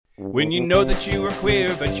When you know that you are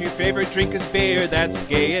queer, but your favorite drink is beer, that's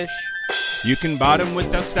gayish. You can bottom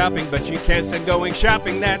without stopping, but you can't stand going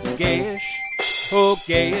shopping, that's gayish. Oh,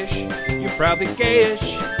 gayish, you're probably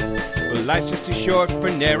gayish. Well, life's just too short for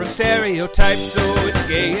narrow stereotypes, so it's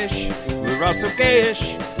gayish. We're also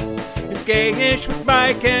gayish. It's Gayish with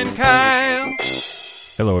Mike and Kyle.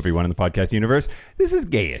 Hello, everyone in the podcast universe. This is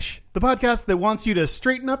Gayish. The podcast that wants you to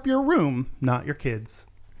straighten up your room, not your kids.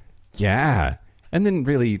 Yeah. And then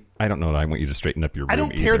really, I don't know that I want you to straighten up your room I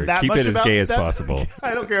don't care either. that Keep much it as about gay as that. possible.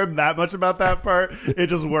 I don't care that much about that part. It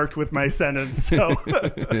just worked with my sentence. So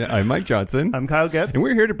I'm Mike Johnson. I'm Kyle Getz. And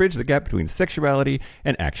we're here to bridge the gap between sexuality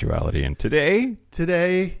and actuality. And today,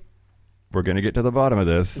 we're going to get to the bottom of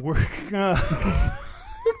this.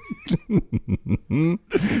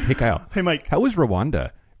 Hey, Kyle. Hey, Mike. How was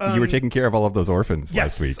Rwanda? You were taking care of all of those orphans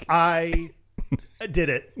last week. Yes, I did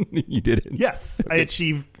it. You did it? Yes, okay. I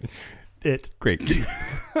achieved it. Great.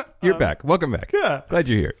 You're back. Welcome back. Yeah. Glad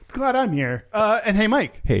you're here. Glad I'm here. And hey,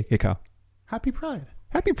 Mike. Hey, Kyle. Happy Pride.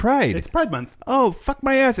 Happy Pride. It's Pride Month. Oh, fuck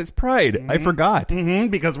my ass. It's Pride. I forgot.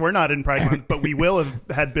 Because we're not in Pride Month, but we will have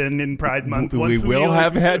had been in Pride Month. We will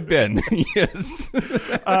have had been. Yes.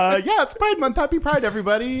 Yeah, it's Pride Month. Happy Pride,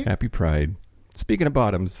 everybody. Happy Pride. Speaking of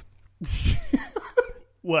bottoms.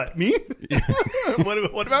 What, me?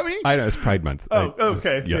 What about me? I know, it's Pride Month. Oh,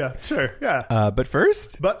 okay. Yeah, sure. Yeah. But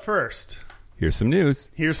first, here's some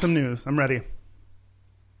news. I'm ready.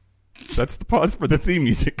 That's the pause for the theme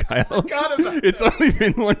music, Kyle. God, it's only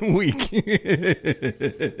been 1 week.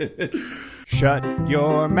 Shut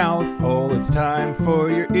your mouth hole. It's time for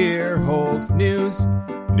your ear holes. News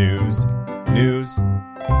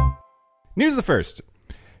the first.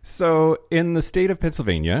 So in the state of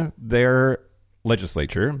Pennsylvania, their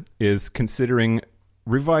legislature is considering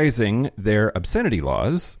revising their obscenity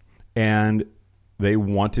laws, and they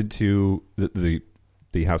wanted to, the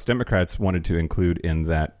House Democrats wanted to include in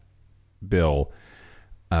that bill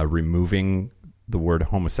removing the word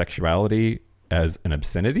homosexuality as an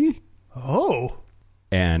obscenity. Oh.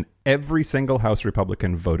 And every single House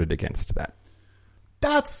Republican voted against that.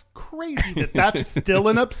 That's crazy that's still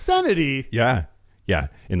an obscenity. Yeah.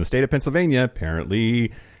 In the state of Pennsylvania,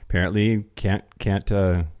 apparently can't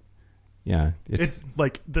it's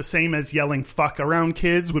like the same as yelling fuck around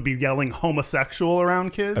kids would be yelling homosexual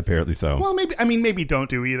around kids. Apparently so. Well, maybe don't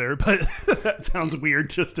do either, but that sounds weird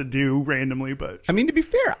just to do randomly. But I mean, to be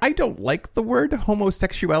fair, I don't like the word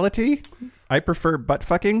homosexuality. I prefer butt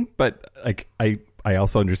fucking, but like I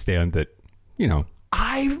also understand that, you know,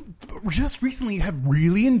 I just recently have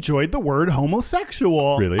really enjoyed the word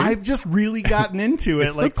homosexual. Really? I've just really gotten into it.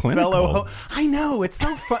 It's like so fellow. I know, it's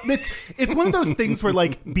so fun. It's one of those things where,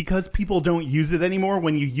 like, because people don't use it anymore,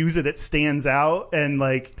 when you use it, it stands out. And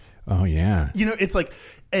like, oh yeah, you know, it's like,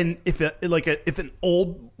 and if an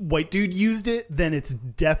old white dude used it, then it's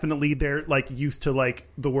definitely they're like used to like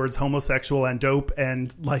the words homosexual and dope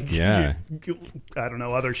and like, yeah, I don't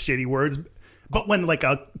know, other shitty words. But when like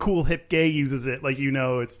a cool hip gay uses it, like, you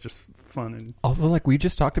know, it's just fun. And although, like, we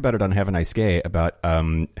just talked about it on Have a Nice Gay about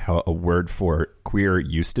how a word for queer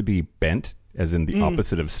used to be bent, as in the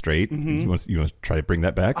opposite of straight. You want to try to bring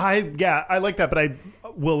that back? I like that, but I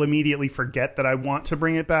will immediately forget that I want to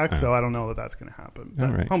bring it back. So I don't know that that's going to happen. But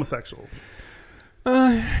all right. Homosexual.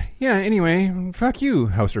 Yeah. Anyway, fuck you,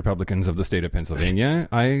 House Republicans of the state of Pennsylvania.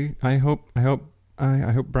 I hope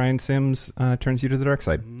Brian Sims turns you to the dark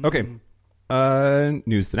side. Okay.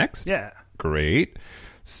 News the next. Yeah. Great.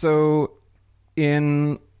 So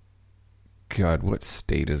what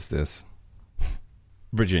state is this?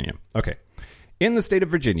 Virginia. Okay. In the state of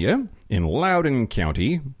Virginia, in Loudoun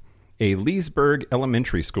County, a Leesburg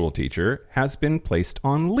elementary school teacher has been placed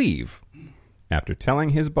on leave after telling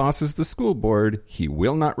his bosses, the school board, he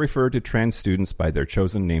will not refer to trans students by their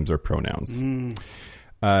chosen names or pronouns.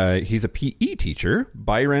 He's a PE teacher,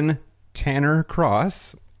 Byron Tanner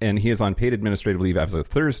Cross, and he is on paid administrative leave as of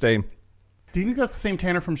Thursday. Do you think that's the same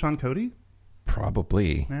Tanner from Sean Cody?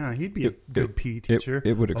 Probably. Yeah, he'd be a good PE teacher.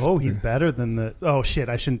 It would. He's better than the. Oh shit!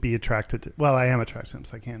 I shouldn't be attracted to. Well, I am attracted to him,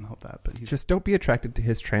 so I can't help that. But just don't be attracted to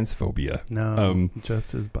his transphobia. No,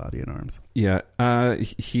 just his body and arms. Yeah.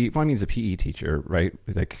 He's a PE teacher, right?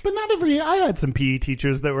 Like, but not every. I had some PE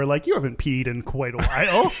teachers that were like, "You haven't peed in quite a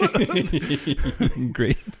while."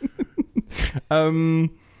 Great.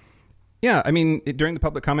 Yeah, I mean, during the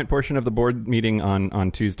public comment portion of the board meeting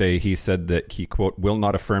on Tuesday, he said that he, quote, will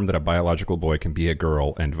not affirm that a biological boy can be a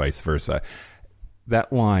girl and vice versa.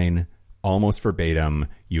 That line, almost verbatim,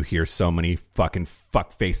 you hear so many fucking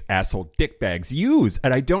fuckface asshole dickbags use,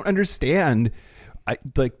 and I don't understand.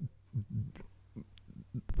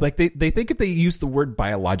 Like they think if they use the word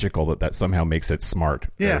biological that somehow makes it smart.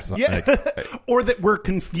 Yeah, or or that we're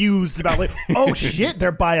confused about like, oh shit,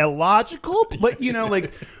 they're biological. Like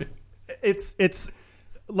like it's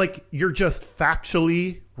like you're just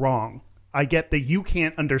factually wrong. I get that you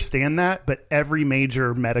can't understand that, but every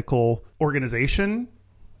major medical organization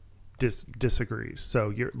disagrees. So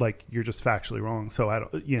you're just factually wrong. So I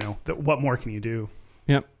don't, what more can you do?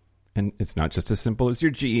 Yep. And it's not just as simple as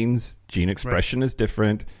your genes. Gene expression is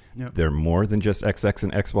different. Yep. There are more than just XX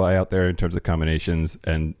and XY out there in terms of combinations.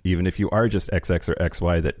 And even if you are just XX or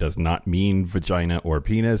XY, that does not mean vagina or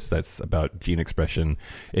penis. That's about gene expression.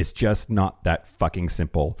 It's just not that fucking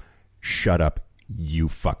simple. Shut up, you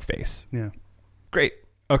fuckface. Yeah. Great.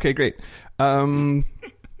 Okay, great. I'm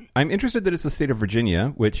interested that it's the state of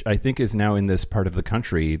Virginia, which I think is now in this part of the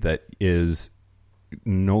country that is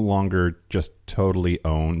no longer just totally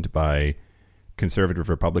owned by conservative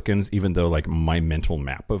Republicans, even though like my mental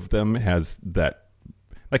map of them has that,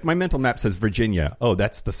 like my mental map says Virginia. Oh,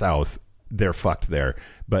 that's the South. They're fucked there.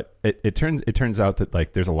 But it turns out that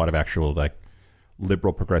like there's a lot of actual like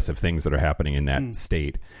liberal progressive things that are happening in that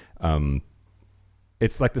state.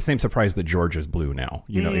 It's like the same surprise that Georgia's blue now.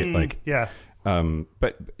 Yeah.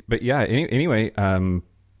 But yeah. Anyway.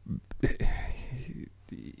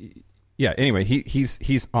 Yeah. Anyway,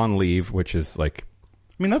 he's on leave, which is like,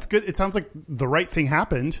 I mean, that's good. It sounds like the right thing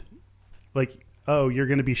happened. Like, oh, you're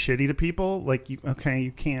going to be shitty to people. Like, you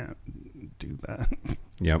can't do that.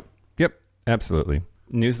 Yep. Absolutely.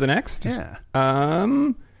 News the next. Yeah.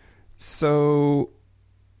 So,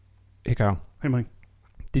 hey Kyle. Hey Mike.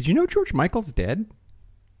 Did you know George Michael's dead?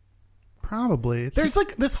 Probably. There's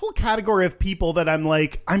like this whole category of people that I'm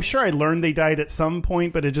like, I'm sure I learned they died at some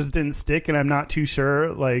point, but it just didn't stick, and I'm not too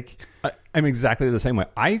sure. Like, I'm exactly the same way.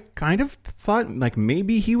 I kind of thought like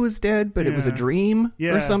maybe he was dead, but it was a dream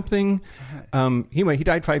or something. Anyway, he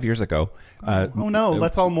died 5 years ago. Oh no,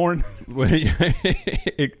 let's all mourn.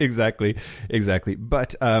 Exactly.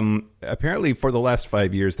 But apparently for the last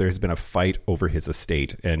 5 years, there has been a fight over his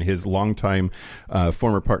estate, and his longtime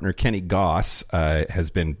former partner, Kenny Goss, has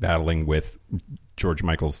been battling with George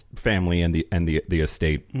Michael's family and the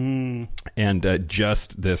estate. And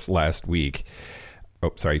just this last week,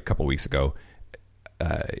 a couple weeks ago,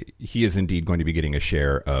 he is indeed going to be getting a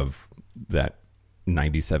share of that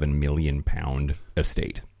 97 million pound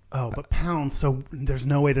estate. Oh, but pounds, so there's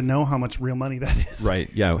no way to know how much real money that is. Right,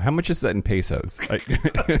 yeah. How much is that in pesos?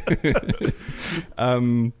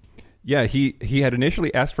 Yeah, he had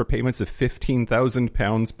initially asked for payments of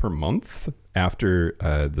 £15,000 per month after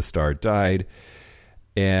the star died.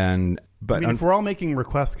 But I mean, if we're all making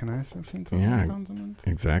requests, can I have £15,000 a month?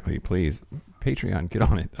 Exactly. Please, Patreon, get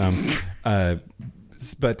on it.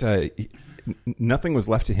 But nothing was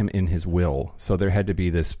left to him in his will, so there had to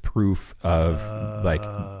be this proof of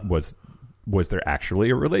was there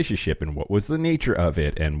actually a relationship, and what was the nature of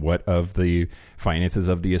it, and what of the finances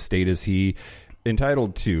of the estate is he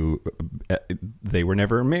entitled to? They were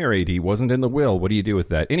never married. He wasn't in the will. What do you do with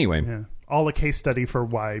that? Anyway, all a case study for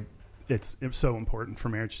why it's so important for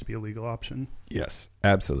marriage to be a legal option. Yes,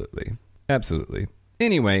 absolutely.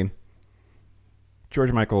 Anyway,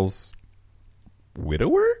 George Michael's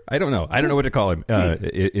widower? I don't know what to call him.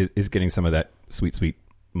 Is getting some of that sweet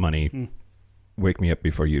money. Wake me up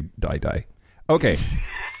before you die. Okay.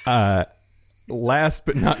 Last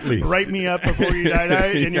but not least, write me up before you die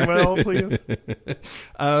in your will, please.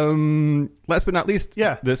 Last but not least,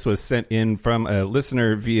 this was sent in from a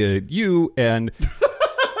listener via you, and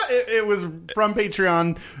it was from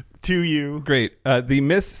Patreon to you. Great. The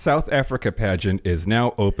Miss South Africa pageant is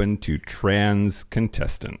now open to trans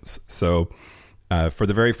contestants. So, for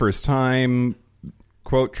the very first time,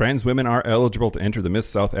 quote, trans women are eligible to enter the Miss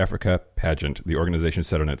South Africa pageant, the organization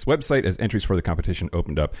said on its website as entries for the competition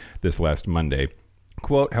opened up this last Monday.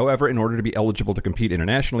 Quote, however, in order to be eligible to compete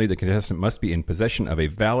internationally, the contestant must be in possession of a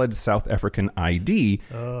valid South African ID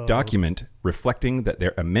document reflecting that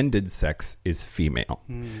their amended sex is female.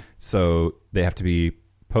 So they have to be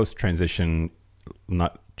post-transition,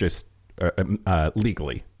 not just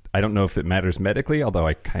legally. I don't know if it matters medically, although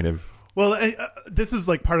I kind of... Well, this is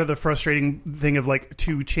like part of the frustrating thing of like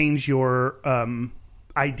to change your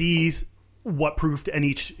IDs, what proof, and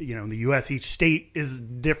each, in the U.S., each state is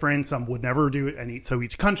different. Some would never do it. And so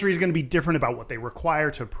each country is going to be different about what they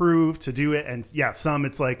require to prove to do it. And some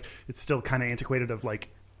it's like, it's still kind of antiquated of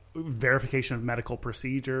like verification of medical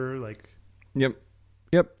procedure. Like, Yep.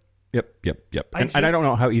 And I don't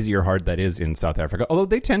know how easy or hard that is in South Africa, although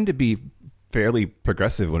they tend to be fairly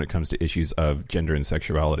progressive when it comes to issues of gender and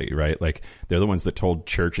sexuality, right? Like they're the ones that told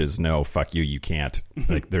churches, no, fuck you, you can't.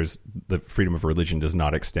 Like there's the freedom of religion does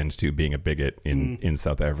not extend to being a bigot in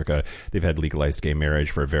South Africa. They've had legalized gay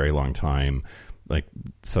marriage for a very long time. Like,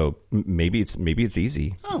 so maybe it's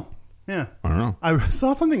easy. Oh, yeah. I don't know. I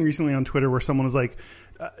saw something recently on Twitter where someone was like,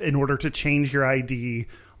 in order to change your ID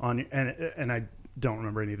on, and I don't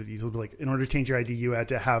remember any of the details, but like in order to change your ID, you had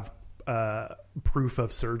to have proof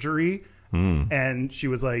of surgery. And she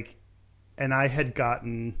was like, and I had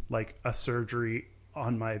gotten like a surgery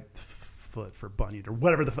on my foot for bunion or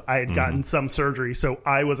whatever I had gotten some surgery. So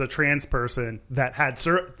I was a trans person that had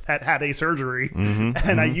a surgery,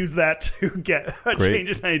 and I used that to get a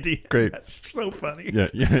change in ID. Great. That's so funny.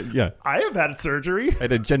 Yeah. I have had surgery. I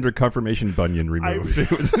had a gender confirmation bunion removed.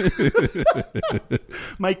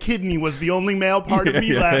 My kidney was the only male part of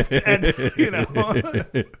me left. And,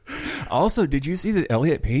 Also, did you see that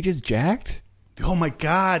Elliot Page is jacked? Oh, my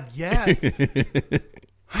God. Yes.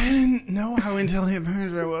 I didn't know how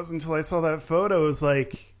intelligent I was until I saw that photo. It was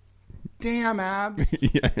like, damn, abs.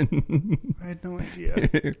 Yeah. I had no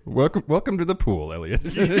idea. Welcome to the pool, Elliot.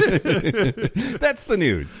 That's the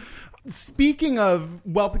news. Speaking of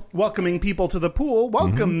welcoming people to the pool,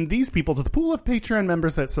 welcome these people to the pool of Patreon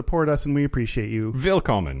members that support us, and we appreciate you.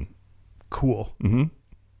 Willkommen. Cool.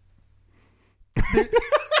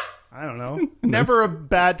 I don't know. Never a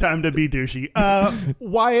bad time to be douchey.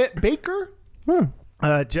 Wyatt Baker? Huh.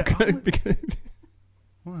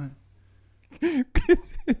 What?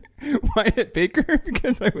 Wyatt Baker?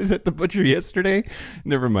 Because I was at the butcher yesterday.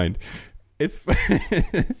 Never mind. It's.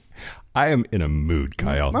 I am in a mood,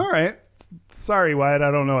 Kyle. All right. Sorry, Wyatt. I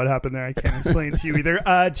don't know what happened there. I can't explain it to you either.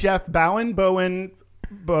 Jeff Bowen.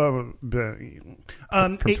 From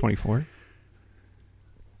 24?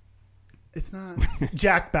 It's not.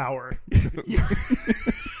 Jack Bauer.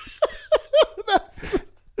 That's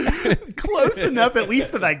close enough, at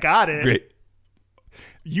least that I got it. Great.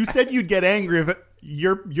 You said you'd get angry if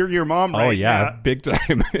you're your mom right Oh, yeah. now. Big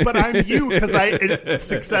time. But I'm you because I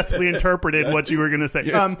successfully interpreted what you were going to say.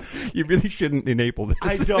 Yeah. You really shouldn't enable this.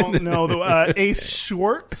 I don't know. Ace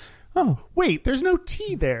Schwartz. Oh. Wait, there's no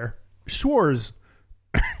T there. Schwartz.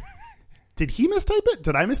 Did he mistype it?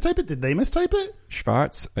 Did I mistype it? Did they mistype it?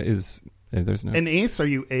 Schwartz is... There's no... An Ace? Are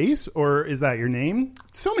you Ace? Or is that your name?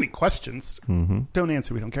 So many questions. Don't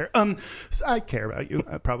answer. We don't care. I care about you,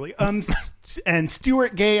 probably. And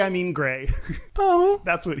Stuart Gay, I mean Gray. Oh.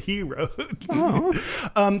 That's what he wrote.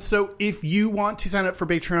 Oh. So if you want to sign up for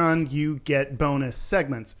Patreon, you get bonus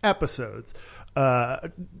segments, episodes.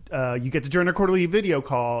 You get to join our quarterly video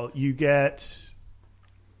call. You get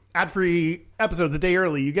ad-free episodes a day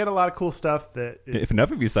early. You get a lot of cool stuff. If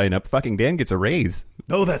enough of you sign up, fucking Dan gets a raise.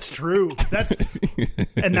 Oh, that's true.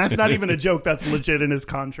 And that's not even a joke. That's legit in his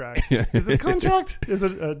contract. Is it a contract? Is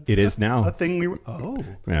it? It is now a thing.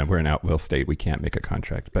 Yeah, we're in Outwill State. We can't make a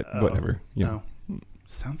contract, but whatever. No.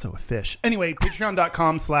 Sounds so official. Anyway,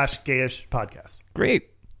 patreon.com/gayish podcast. Great.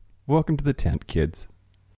 Welcome to the tent, kids.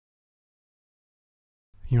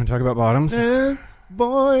 You want to talk about bottoms? This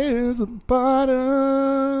boy is a bottom.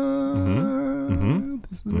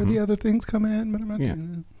 This is where the other things come in, but I'm not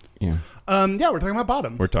doing that. Yeah. We're talking about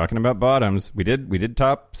bottoms. We're talking about bottoms. We did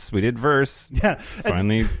tops. We did verse. Yeah.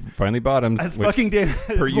 Finally bottoms. As fucking Dan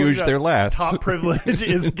per usual, their last. Top privilege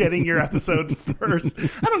is getting your episode first.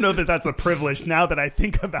 I don't know that that's a privilege now that I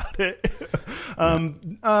think about it.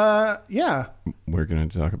 Yeah. We're going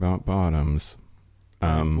to talk about bottoms.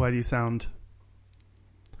 Why do you sound...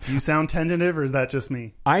 Do you sound tentative, or is that just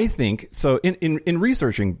me? I think so. In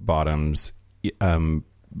researching bottoms,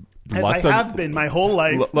 as I have been my whole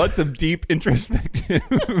life, lots of deep introspective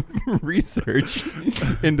research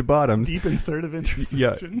into bottoms. Deep insertive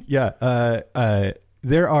introspection. Yeah.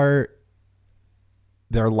 There are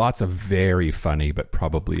lots of very funny but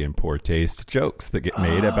probably in poor taste jokes that get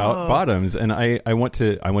made about bottoms, and I want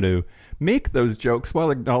to make those jokes while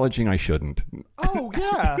acknowledging I shouldn't. Oh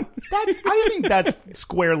yeah, I think that's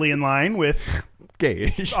squarely in line with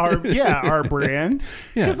Gayish. our brand.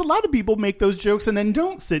 Because a lot of people make those jokes and then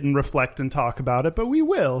don't sit and reflect and talk about it, but we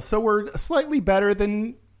will. So we're slightly better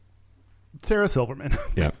than Sarah Silverman.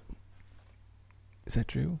 Yeah. Is that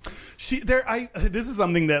true? This is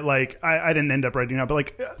something that I didn't end up writing out,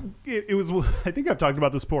 but it was. I think I've talked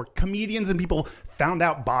about this before. Comedians and people found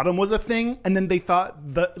out bottom was a thing, and then they thought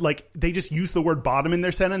they just used the word bottom in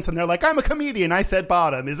their sentence, and they're like, "I'm a comedian. I said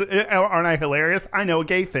bottom. Aren't I hilarious? I know a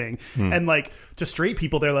gay thing." And to straight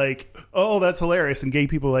people, they're like, "Oh, that's hilarious," and gay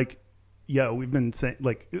people are like, yo, we've been saying,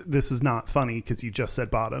 like, this is not funny because you just said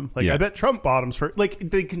bottom. Like, Yeah. I bet Trump bottoms for, like,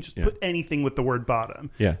 they can just put anything with the word bottom.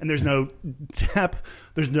 Yeah. And there's no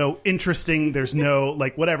depth, there's no interesting, there's no,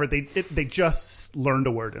 like, whatever. They just learned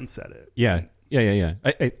a word and said it. Yeah.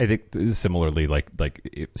 I think similarly, like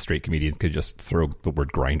straight comedians could just throw the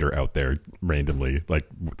word grinder out there randomly, like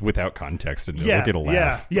without context, and they'll get a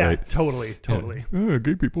laugh. Yeah, right? totally. Yeah.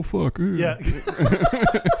 Gay people fuck. Yeah.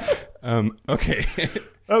 Okay.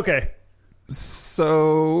 Okay.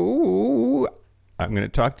 So I'm going to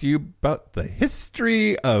talk to you about the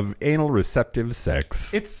history of anal receptive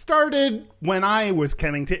sex. It started when I was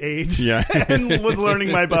coming to age Yeah. and was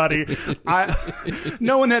learning my body.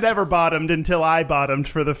 No one had ever bottomed until I bottomed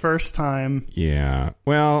for the first time. Yeah.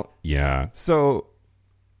 Well, yeah. So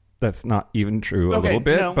that's not even true a little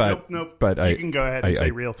bit, but you can go ahead and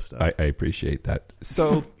say real stuff. I appreciate that.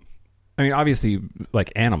 So, I mean, obviously,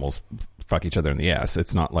 like animals fuck each other in the ass.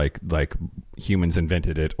 It's not like humans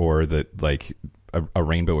invented it, or that like a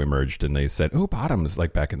rainbow emerged and they said, "Oh, bottoms!"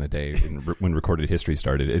 Like back in the day when recorded history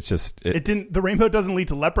started. It's just it didn't. The rainbow doesn't lead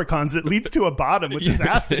to leprechauns. It leads to a bottom with his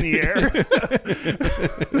ass in the air.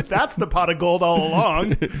 That's the pot of gold all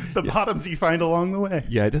along. The bottoms you find along the way.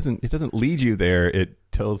 Yeah, it doesn't lead you there. It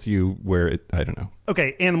tells you where it. I don't know.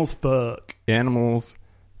 Okay, animals fuck. Animals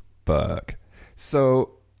fuck.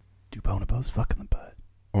 So do bonobos fuck in the butt?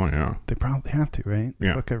 Oh yeah, they probably have to, right? They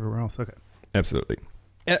yeah, fuck everywhere else. Okay, absolutely.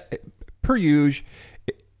 Per usual,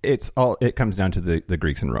 it comes down to the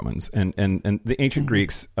Greeks and Romans, and the ancient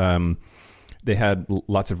Greeks. They had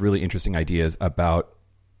lots of really interesting ideas about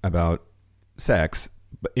sex,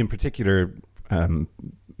 but in particular,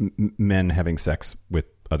 men having sex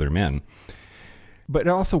with other men. But it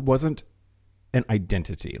also wasn't an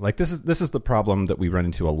identity. Like this is the problem that we run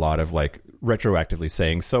into a lot of, like retroactively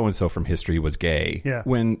saying so and so from history was gay. Yeah.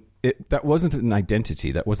 When that wasn't an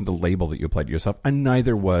identity, that wasn't the label that you applied to yourself, and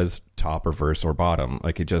neither was top or verse or bottom.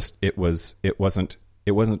 Like it wasn't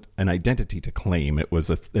an identity to claim. It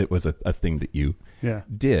was a thing that you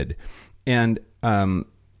did. And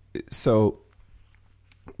so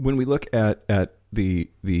when we look at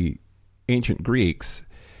the ancient Greeks,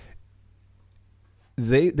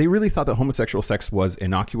 they really thought that homosexual sex was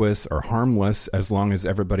innocuous or harmless as long as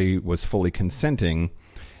everybody was fully consenting,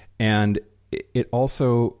 and it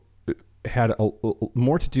also had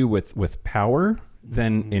more to do with power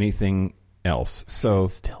than anything else. So it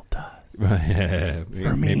still does.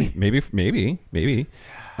 For me, maybe.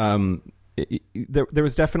 There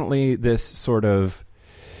was definitely this sort of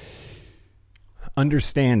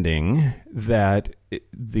understanding that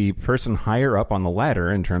the person higher up on the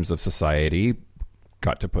ladder in terms of society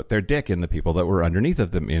got to put their dick in the people that were underneath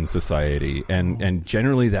of them in society, and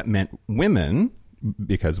generally that meant women,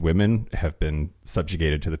 because women have been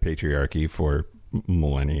subjugated to the patriarchy for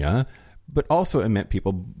millennia, but also it meant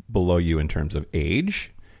people below you in terms of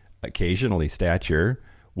age, occasionally stature,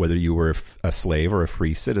 whether you were a slave or a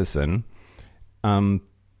free citizen. But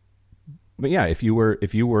yeah, if you were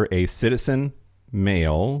a citizen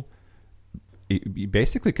male, you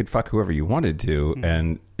basically could fuck whoever you wanted to,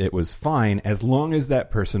 and it was fine as long as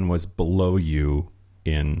that person was below you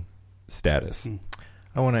in status.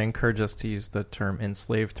 I want to encourage us to use the term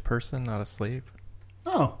enslaved person, not a slave.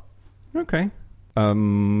 Oh, okay.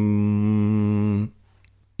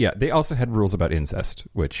 Yeah, they also had rules about incest,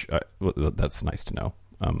 which that's nice to know.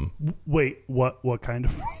 Wait, what kind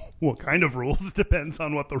of rules? Depends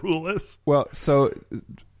on what the rule is. Well, so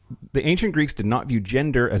the ancient Greeks did not view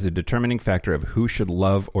gender as a determining factor of who should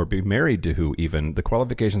love or be married to who. Even the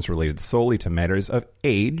qualifications related solely to matters of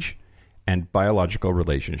age and biological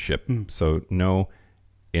relationship. So no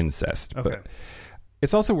incest. Okay. But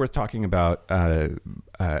it's also worth talking about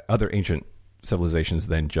other ancient civilizations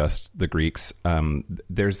than just the Greeks.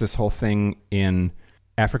 There's this whole thing in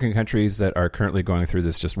African countries that are currently going through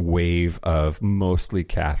this just wave of mostly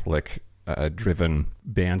Catholic driven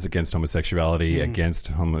bans against homosexuality,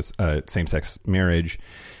 against same-sex marriage,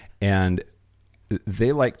 and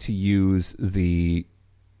they like to use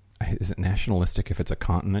is it nationalistic if it's a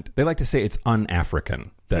continent? They like to say it's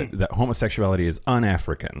un-African, that homosexuality is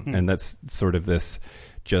un-African, and that's sort of this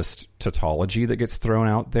just tautology that gets thrown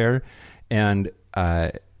out there. And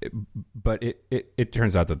but it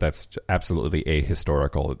turns out that that's absolutely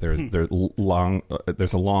ahistorical.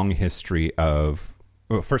 There's a long history of,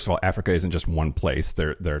 well, first of all, Africa isn't just one place.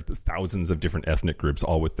 There are thousands of different ethnic groups,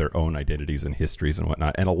 all with their own identities and histories and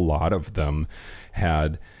whatnot, and a lot of them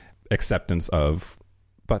had acceptance of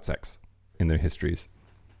butt sex in their histories.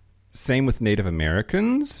 Same with Native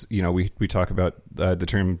Americans. You know, we talk about the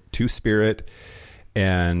term two-spirit,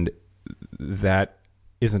 and that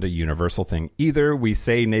isn't a universal thing either. We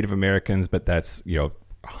say Native Americans, but that's,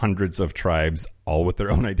 hundreds of tribes, all with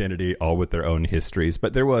their own identity, all with their own histories.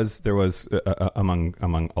 But there was among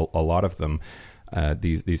a lot of them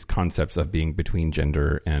these concepts of being between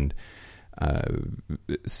gender and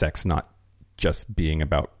sex, not just being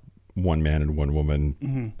about one man and one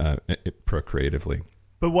woman procreatively.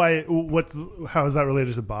 But why? How is that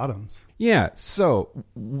related to bottoms? Yeah. So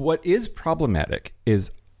what is problematic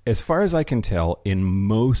is, as far as I can tell, in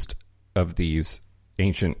most of these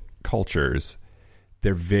ancient cultures,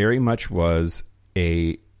 there very much was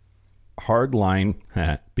a hard line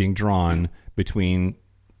being drawn between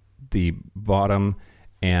the bottom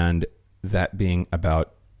and that being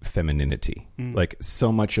about femininity. Like,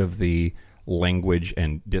 so much of the language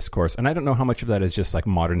and discourse, and I don't know how much of that is just like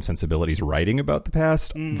modern sensibilities writing about the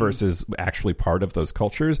past versus actually part of those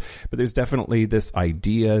cultures, but there's definitely this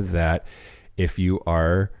idea that if you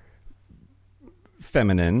are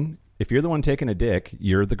feminine, if you're the one taking a dick,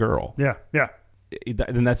 you're the girl. Yeah.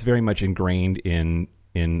 And that's very much ingrained in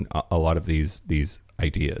a lot of these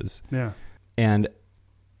ideas. Yeah. And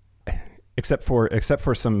except for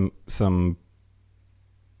some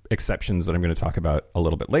exceptions that I'm going to talk about a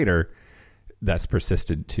little bit later, that's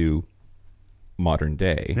persisted to modern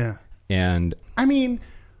day. Yeah. And I mean,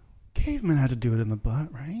 cavemen had to do it in the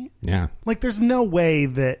butt, right? yeah. Like, there's no way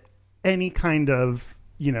that any kind of,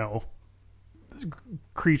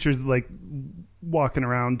 creatures like walking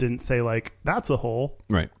around didn't say like, that's a hole.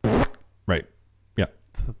 Right. Yeah.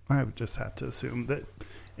 I would just have to assume that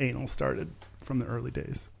anal started from the early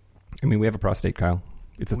days. I mean, we have a prostate, Kyle.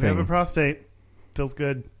 It's a We thing. have a prostate. Feels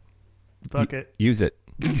good. Fuck it. Use it.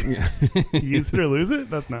 Use it or lose it?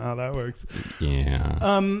 That's not how that works.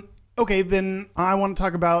 Yeah. Okay, then I want to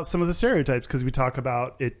talk about some of the stereotypes, because we talk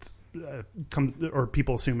about it, or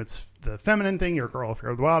people assume it's the feminine thing, you're a girl if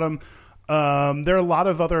you're the bottom. There are a lot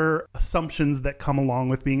of other assumptions that come along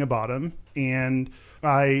with being a bottom, and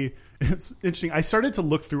it's interesting. I started to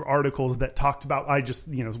look through articles that talked about, I just,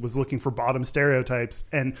 was looking for bottom stereotypes,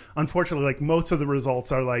 and unfortunately, like, most of the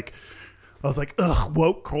results are like, I was like, ugh,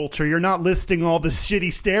 woke culture. You're not listing all the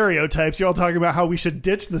shitty stereotypes. You're all talking about how we should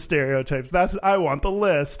ditch the stereotypes. I want the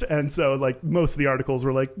list. And so, like, most of the articles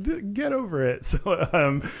were like, get over it. So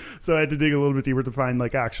I had to dig a little bit deeper to find,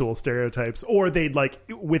 like, actual stereotypes. Or they'd, like,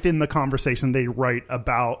 within the conversation, they write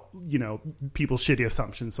about, people's shitty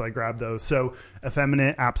assumptions. So I grabbed those. So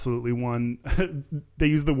effeminate, absolutely one. They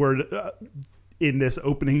use the word... in this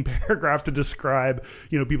opening paragraph to describe,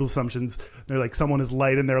 people's assumptions. They're like, someone is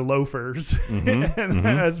light in their loafers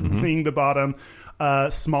as being the bottom.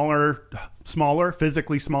 Smaller,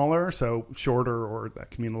 physically smaller, so shorter, or that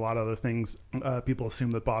can mean a lot of other things. People assume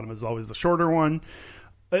that bottom is always the shorter one.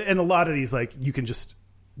 And a lot of these, like, you can just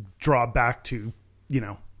draw back to,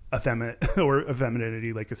 effeminate or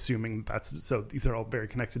femininity, like assuming that's, so these are all very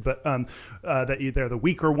connected, but that they're the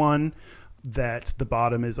weaker one, that the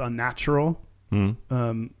bottom is unnatural.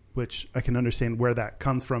 Which I can understand where that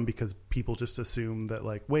comes from, because people just assume that,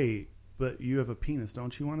 like, wait, but you have a penis,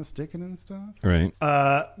 don't you want to stick it in stuff? Right.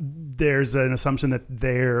 There's an assumption that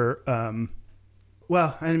they're,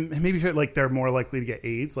 well, and maybe like they're more likely to get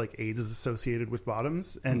AIDS. Like, AIDS is associated with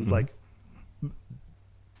bottoms, and like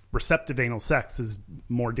receptive anal sex is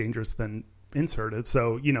more dangerous than inserted.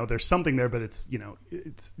 So, there's something there, but it's,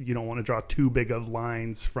 it's, you don't want to draw too big of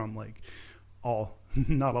lines from like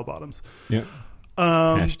not all bottoms. Yeah.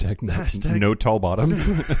 Hashtag no tall bottoms.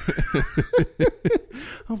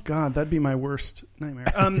 Oh God, that'd be my worst nightmare.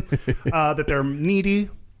 That they're needy,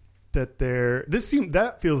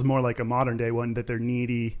 that feels more like a modern day one, that they're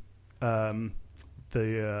needy.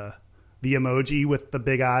 The emoji with the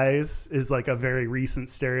big eyes is like a very recent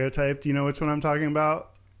stereotype. Do you know which one I'm talking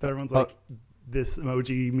about? That everyone's like, this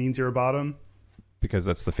emoji means you're a bottom. Because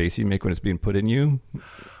that's the face you make when it's being put in you?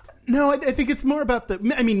 No, I think it's more about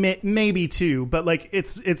maybe too, but like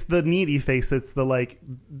it's the needy face. It's the, like,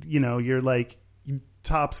 you're like,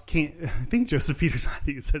 tops can't. I think Joseph Peters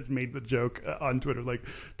Matthews has made the joke on Twitter, like,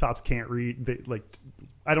 tops can't read.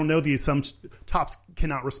 I don't know the assumption. Tops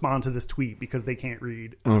cannot respond to this tweet because they can't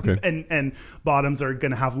read. Okay. And bottoms are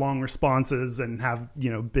going to have long responses and have,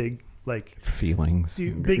 big, like, feelings,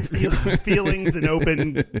 big feelings and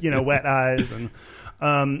open, wet eyes. And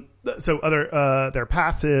so they're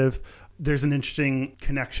passive. There's an interesting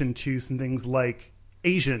connection to some things like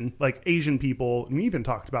Asian people. And we even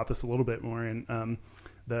talked about this a little bit more in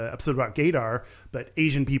the episode about gaydar, but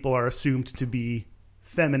Asian people are assumed to be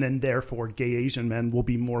feminine, therefore gay Asian men will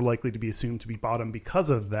be more likely to be assumed to be bottom because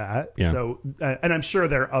of that. Yeah. So, and I'm sure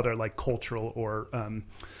there are other, like, cultural or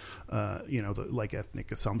like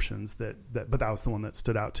ethnic assumptions but that was the one that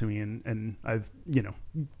stood out to me, and I've,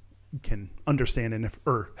 can understand and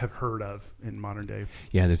have heard of in modern day.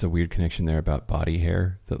 Yeah, there's a weird connection there about body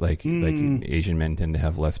hair, that like Asian men tend to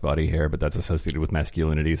have less body hair, but that's associated with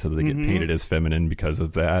masculinity, so that they get painted as feminine because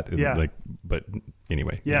of that. And Yeah. But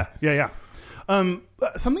anyway. Yeah.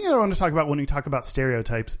 Something I want to talk about when we talk about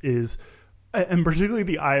stereotypes is, and particularly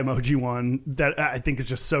the eye emoji one, that I think is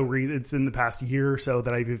just so it's in the past year or so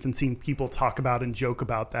that I've even seen people talk about and joke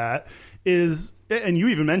about that, is, and you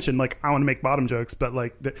even mentioned, like, I want to make bottom jokes, but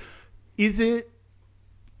like, it's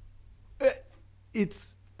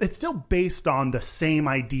still based on the same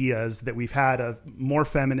ideas that we've had of more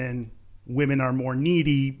feminine, women are more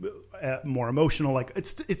needy, more emotional. Like,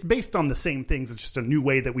 it's based on the same things. It's just a new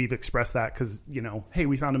way that we've expressed that, because, hey,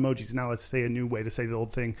 we found emojis, now let's say a new way to say the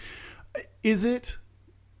old thing. Is it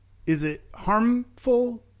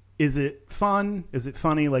harmful? Is it fun? Is it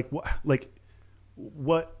funny? What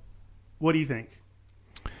do you think?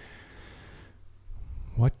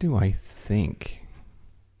 What do I think?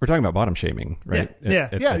 We're talking about bottom shaming, right?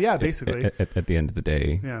 Yeah, basically. At the end of the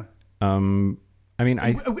day. Yeah. I mean,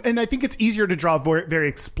 I think it's easier to draw very, very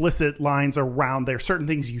explicit lines around there. Certain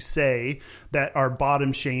things you say that are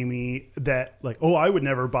bottom shamey, that like, oh, I would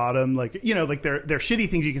never bottom. Like, like they're shitty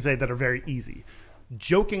things you can say that are very easy.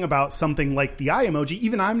 Joking about something like the eye emoji,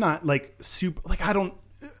 even I'm not like super, like, I don't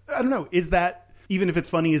know. Is that, even if it's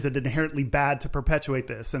funny, is it inherently bad to perpetuate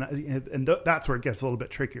this? And that's where it gets a little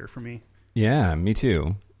bit trickier for me. Yeah, me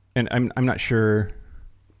too. And I'm not sure.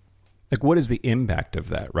 Like, what is the impact of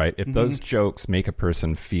that, right? If those jokes make a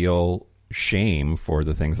person feel shame for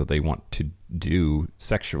the things that they want to do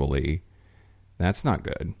sexually, that's not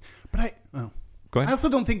good. But Go ahead. I also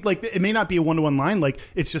don't think, like, it may not be a one-to-one line. Like,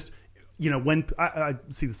 it's just, when I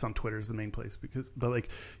see this on Twitter is the main place, but like,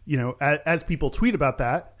 as people tweet about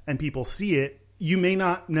that and people see it, you may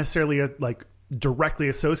not necessarily like directly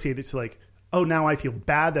associate it to like, oh, now I feel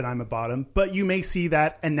bad that I'm a bottom, but you may see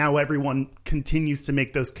that, and now everyone continues to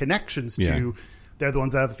make those connections to they're the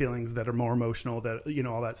ones that have the feelings that are more emotional, that,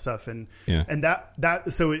 all that stuff. And that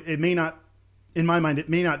so it may not, in my mind, it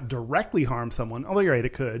may not directly harm someone, although you're right,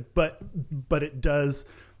 it could, but it does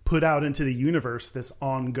put out into the universe this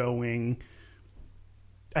ongoing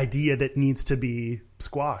idea that needs to be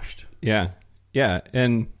squashed. Yeah.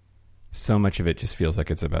 And so much of it just feels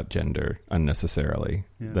like it's about gender unnecessarily,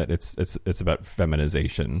 that it's about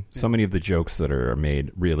feminization. Yeah. So many of the jokes that are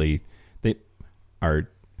made, really, they are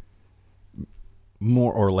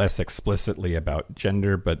more or less explicitly about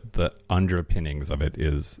gender, but the underpinnings of it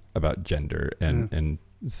is about gender, and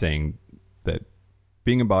saying that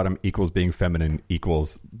being a bottom equals being feminine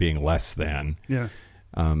equals being less than. Yeah.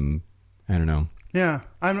 I don't know. Yeah.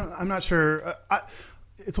 I'm not sure.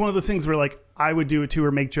 It's one of those things where, like, I would do it too,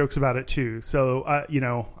 or make jokes about it too. So, I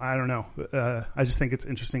don't know. I just think it's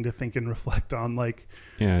interesting to think and reflect on, like,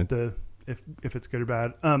 if it's good or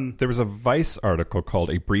bad. There was a Vice article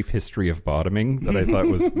called "A Brief History of Bottoming" that I thought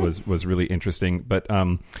was really interesting. But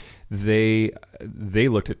they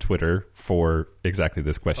looked at Twitter for exactly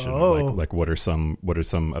this question, like what are some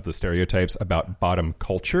of the stereotypes about bottom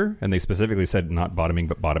culture, and they specifically said not bottoming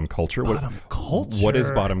but bottom culture. Bottom culture. What is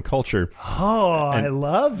bottom culture? Oh, and I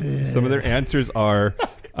love it. Some of their answers are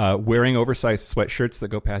wearing oversized sweatshirts that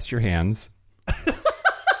go past your hands,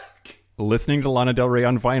 listening to Lana Del Rey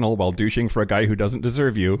on vinyl while douching for a guy who doesn't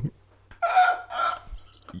deserve you,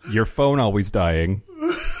 your phone always dying,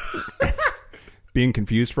 being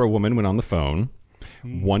confused for a woman when on the phone,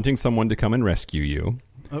 wanting someone to come and rescue you.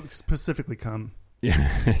 Oh, specifically come.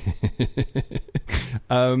 Yeah.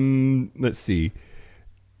 Let's see.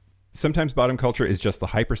 Sometimes bottom culture is just the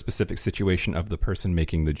hyper-specific situation of the person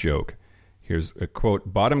making the joke. Here's a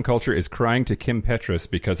quote: "Bottom culture is crying to Kim Petras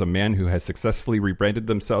because a man who has successfully rebranded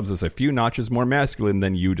themselves as a few notches more masculine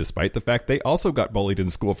than you, despite the fact they also got bullied in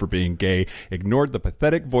school for being gay, ignored the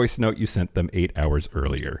pathetic voice note you sent them 8 hours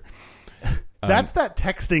earlier." That's that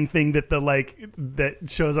texting thing that that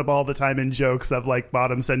shows up all the time in jokes of, like,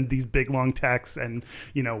 bottoms send these big long texts and,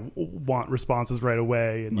 want responses right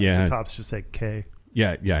away, and the tops just say K.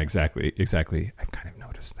 Yeah, exactly. I've kind of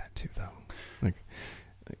noticed that too,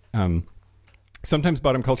 though. Sometimes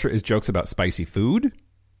bottom culture is jokes about spicy food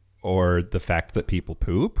or the fact that people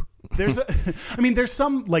poop. There's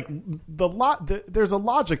some, like, there's a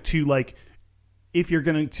logic to, like, if you're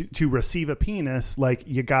going to receive a penis, like,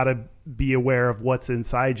 you got to be aware of what's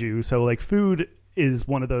inside you. So, like, food is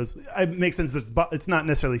one of those. It makes sense. It's not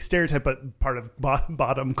necessarily stereotype, but part of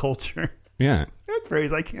bottom culture. Yeah. That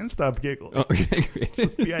phrase, I can't stop giggling. Oh, okay, great.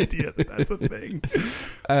 Just the idea that that's a thing.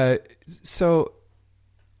 So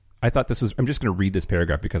I thought this was, I'm just going to read this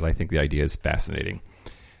paragraph because I think the idea is fascinating.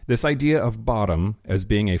 This idea of bottom as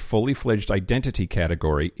being a fully fledged identity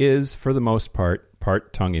category is, for the most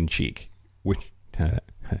part tongue-in-cheek, which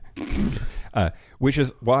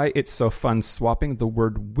is why it's so fun swapping the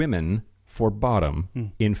word women for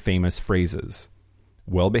bottom in famous phrases.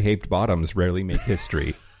 Well-behaved bottoms rarely make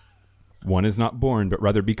history. One is not born, but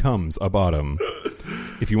rather becomes a bottom.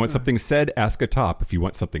 If you want something said, ask a top. If you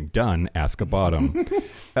want something done, ask a bottom.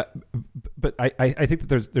 But I think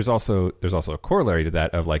that there's also a corollary to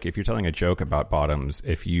that of like, if you're telling a joke about bottoms,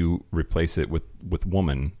 if you replace it with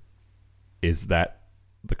woman, is that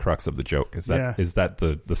the crux of the joke? Is that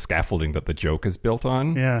the scaffolding that the joke is built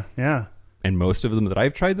on? Yeah. And most of them that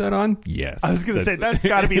I've tried that on, yes. I was going to say that's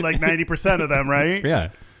got to be like 90% of them, right?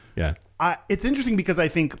 Yeah. It's interesting because I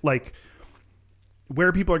think like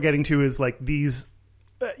where people are getting to is like these.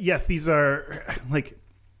 Yes, these are like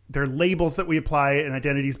they're labels that we apply and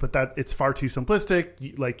identities, but that it's far too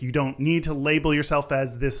simplistic. Like you don't need to label yourself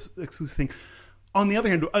as this exclusive thing. On the other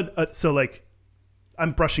hand, so like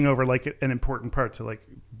I'm brushing over like an important part to like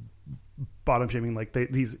bottom shaming. Like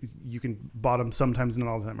these, you can bottom sometimes, not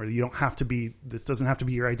all the time, or you don't have to be. This doesn't have to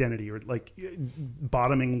be your identity, or like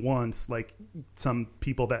bottoming once, like some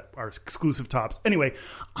people that are exclusive tops. Anyway,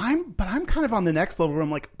 I'm kind of on the next level where I'm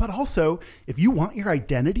like, but also if you want your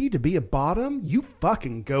identity to be a bottom, you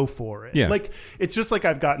fucking go for it. Yeah. Like it's just like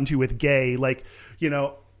I've gotten to with gay, like, you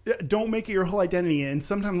know, don't make it your whole identity. And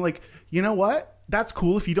sometimes like, you know what? That's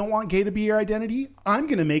cool. If you don't want gay to be your identity, I'm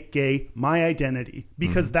going to make gay my identity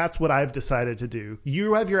because that's what I've decided to do.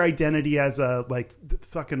 You have your identity as a like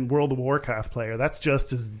fucking World of Warcraft player. That's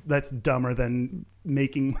dumber than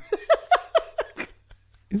making.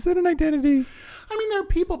 Is that an identity? I mean, there are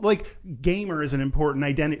people like gamer is an important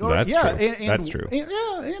identity. That's true. That's true.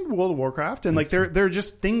 And World of Warcraft. And like, they're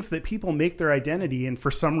just things that people make their identity. And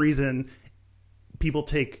for some reason, people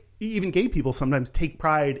even gay people sometimes take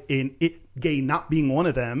pride in gay not being one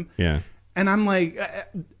of them. Yeah. And I'm like,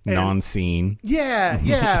 non-scene.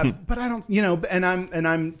 Yeah. But I don't, you know, and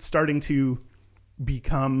I'm starting to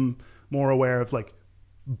become more aware of like,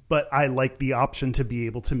 but I like the option to be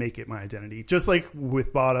able to make it my identity. Just like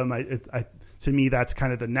with bottom, to me, that's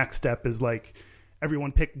kind of the next step is like,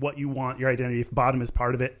 everyone pick what you want your identity. If bottom is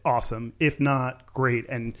part of it, awesome. If not, great.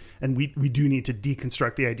 And we do need to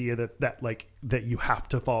deconstruct the idea that you have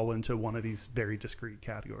to fall into one of these very discrete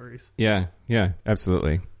categories. Yeah,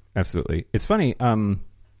 absolutely. It's funny. Was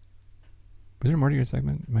there more to your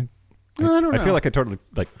segment? I don't know. I feel like I totally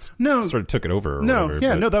sort of took it over. Or whatever,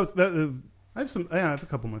 that was I have a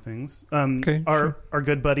couple more things. Okay, our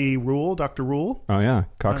good buddy Rule, Dr. Rule. Oh yeah,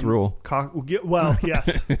 Cox Rule. Well,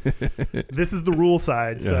 yes. This is the Rule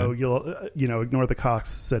side, so you'll ignore the Cox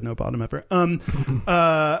said no bottom ever.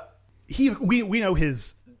 We know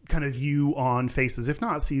his kind of view on faces. If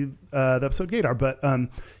not, see the episode Gaydar. But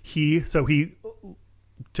he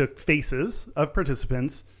took faces of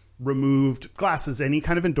participants, removed glasses, any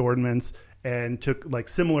kind of adornments, and took like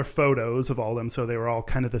similar photos of all of them. So they were all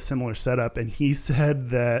kind of the similar setup. And he said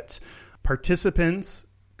that participants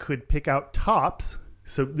could pick out tops.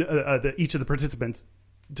 So each of the participants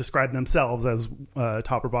described themselves as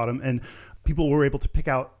top or bottom. And people were able to pick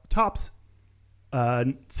out tops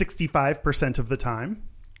 65% of the time.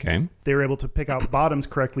 Okay. They were able to pick out bottoms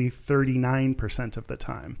correctly 39% of the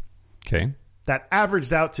time. Okay. That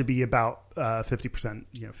averaged out to be about 50%,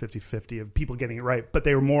 50-50 of people getting it right. But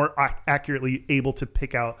they were more accurately able to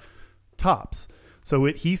pick out tops. So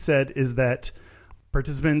what he said is that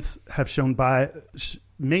participants may have shown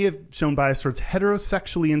bias towards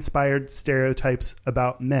heterosexually inspired stereotypes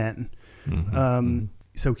about men.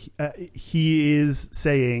 So he is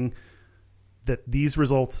saying that these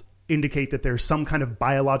results indicate that there's some kind of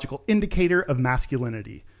biological indicator of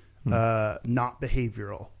masculinity, not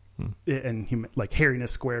behavioral. And like hairiness,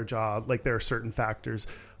 square jaw, like there are certain factors.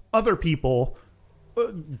 Other people,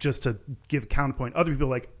 just to give counterpoint, other people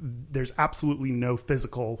like there's absolutely no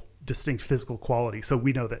distinct physical quality. So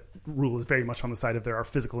we know that Rule is very much on the side of there are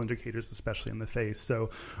physical indicators, especially in the face.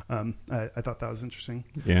 So I thought that was interesting.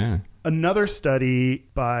 Yeah. Another study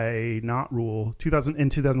by not Rule, in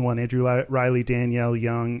 2001, Andrew Riley, Danielle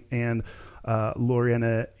Young, and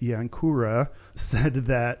Loriana Yankura said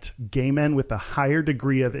that gay men with a higher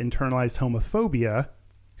degree of internalized homophobia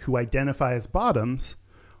who identify as bottoms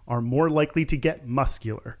are more likely to get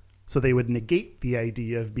muscular. So they would negate the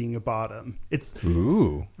idea of being a bottom.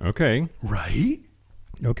 Ooh, okay. Right?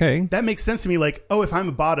 Okay. That makes sense to me. Like, oh, if I'm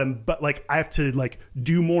a bottom, but like I have to like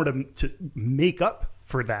do more to make up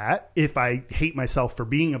for that. If I hate myself for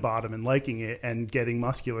being a bottom and liking it, and getting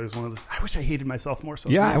muscular is one of those. I wish I hated myself more so.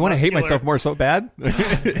 Yeah, I want to hate myself more so bad. Man,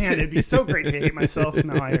 it'd be so great to hate myself.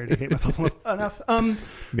 No, I already hate myself enough.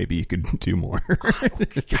 Maybe you could do more.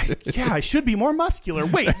 Yeah, I should be more muscular.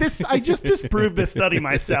 Wait, I just disproved this study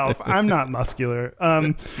myself. I'm not muscular.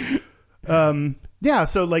 Yeah,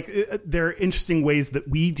 so like there are interesting ways that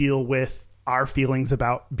we deal with our feelings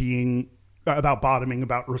about bottoming,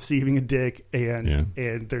 about receiving a dick,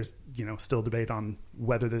 and there's still debate on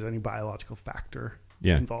whether there's any biological factor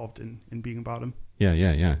involved in being a bottom.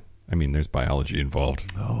 Yeah. I mean, there's biology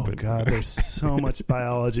involved. Oh God, there's so much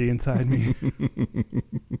biology inside me.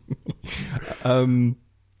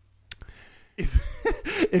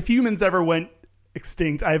 If humans ever went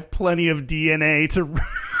extinct, I have plenty of DNA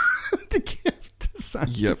to give to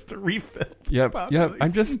scientists to refill. Yep.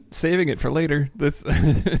 I'm just saving it for later. This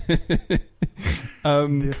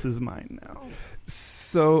is mine now.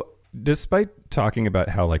 So, despite talking about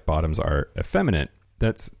how like bottoms are effeminate,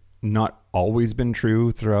 that's not always been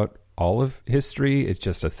true throughout all of history. It's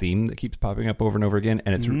just a theme that keeps popping up over and over again,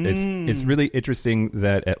 and it's really interesting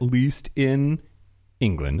that at least in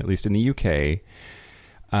England, at least in the UK,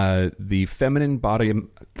 the feminine bottom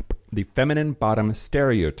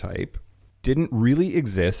stereotype didn't really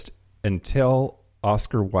exist until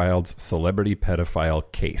Oscar Wilde's celebrity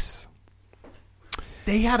pedophile case.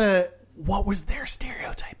 What was their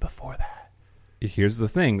stereotype before that? Here's the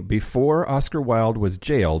thing. Before Oscar Wilde was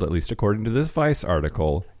jailed, at least according to this Vice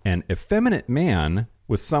article, an effeminate man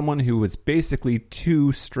was someone who was basically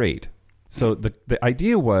too straight. So the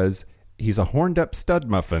idea was he's a horned up stud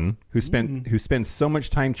muffin who spends so much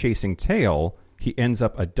time chasing tail, he ends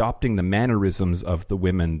up adopting the mannerisms of the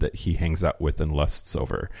women that he hangs out with and lusts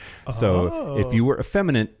over. So if you were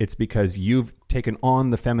effeminate, it's because you've taken on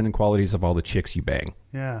the feminine qualities of all the chicks you bang.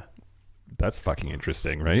 Yeah. That's fucking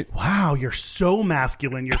interesting, right? Wow, you're so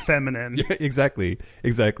masculine, you're feminine. Yeah, exactly.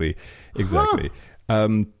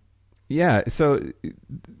 Yeah, so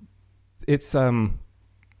it's I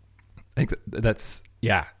think that's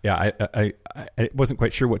I wasn't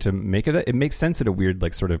quite sure what to make of that. It makes sense in a weird,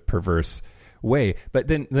 like, sort of perverse way. But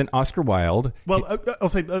then Oscar Wilde. Well, I'll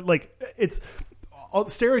say like it's all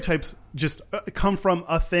the stereotypes just come from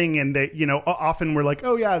a thing, and they often we're like,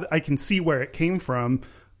 oh yeah, I can see where it came from,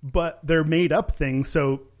 but they're made up things.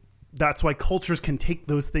 So that's why cultures can take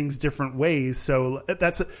those things different ways. So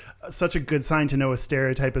that's such a good sign to know a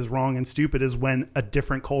stereotype is wrong and stupid is when a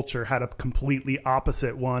different culture had a completely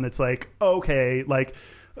opposite one. It's like, okay, like,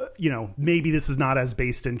 maybe this is not as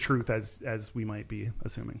based in truth as we might be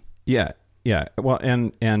assuming. Yeah. Well,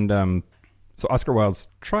 and so Oscar Wilde's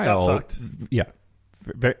trial, that sucked.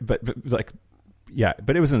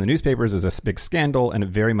 But it was in the newspapers. It was a big scandal, and it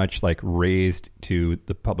very much like raised to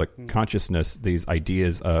the public consciousness these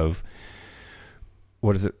ideas of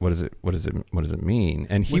what does it mean?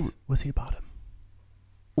 And was he a bottom?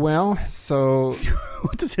 Well, so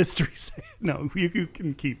what does history say? No, you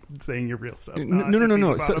can keep saying your real stuff.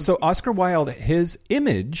 No. So Oscar Wilde, his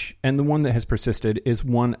image, and the one that has persisted, is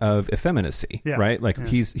one of effeminacy, right? Like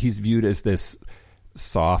he's viewed as this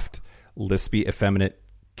soft, lispy, effeminate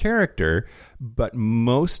character, but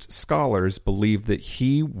most scholars believe that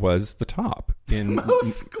he was the top.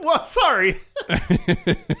 Sorry.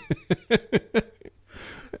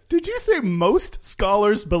 Did you say most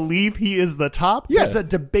scholars believe he is the top? Yes. There's a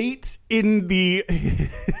debate in the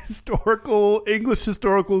English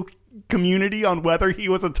historical community on whether he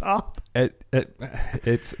was a top.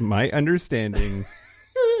 It's my understanding.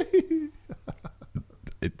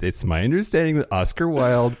 It's my understanding that Oscar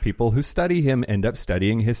Wilde, people who study him end up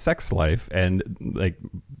studying his sex life, and like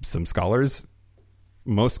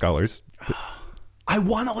most scholars. I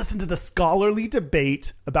want to listen to the scholarly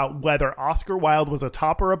debate about whether Oscar Wilde was a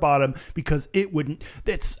top or a bottom, because it wouldn't.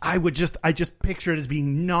 I just picture it as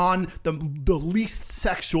being the least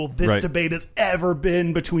sexual this debate has ever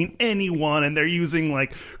been between anyone, and they're using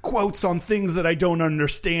like quotes on things that I don't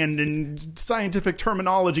understand and scientific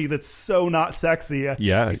terminology that's so not sexy.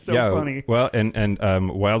 It's funny. Well, and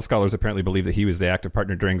Wilde scholars apparently believe that he was the active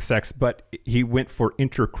partner during sex, but he went for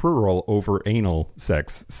intercrural over anal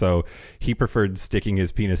sex, so he preferred sticking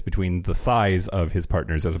his penis between the thighs of his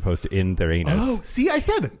partners as opposed to in their anus. Oh, see, I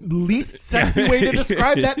said least sexy way to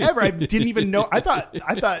describe that ever. I didn't even know. I thought.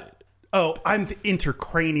 Oh, I'm the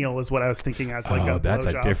intercranial is what I was thinking as like that's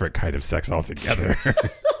a blowjob. Different kind of sex altogether.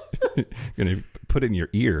 Gonna put in your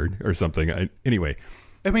ear or something. Anyway,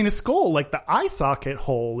 I mean, a skull, like the eye socket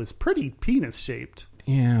hole, is pretty penis shaped.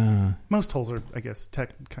 Yeah, most holes are, I guess,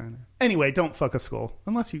 kind of. Anyway, don't fuck a skull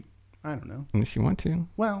unless you. I don't know. Unless you want to.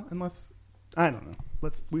 Well, unless. I don't know.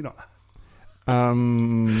 We don't.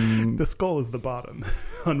 The skull is the bottom.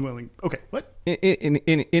 Unwilling. Okay, what?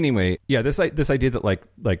 Anyway, yeah, this idea that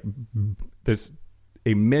like there's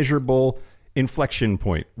a measurable inflection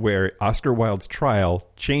point where Oscar Wilde's trial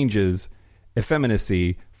changes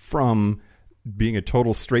effeminacy from being a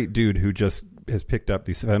total straight dude who just has picked up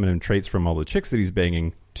these feminine traits from all the chicks that he's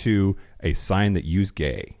banging to a sign that you's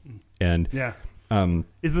gay. And yeah.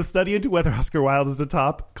 Is the study into whether Oscar Wilde is the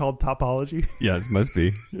top called topology? Yes, it must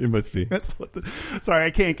be. It must be. That's what. Sorry,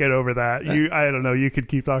 I can't get over that. I don't know. You could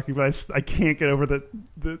keep talking, but I can't get over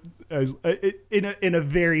in a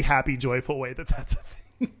very happy, joyful way that's a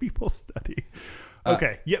thing people study.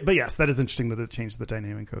 Okay, yeah, but yes, that is interesting that it changed the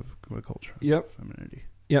dynamic of culture. Yep. Femininity.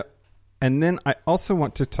 Yep. And then I also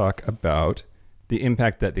want to talk about the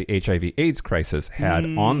impact that the HIV/AIDS crisis had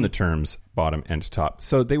on the terms bottom and top.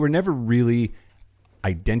 So they were never really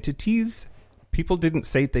identities. People didn't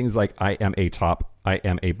say things like I am a top, I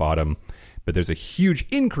am a bottom, but there's a huge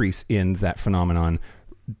increase in that phenomenon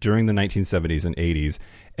during the 1970s and 80s,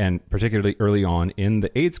 and particularly early on in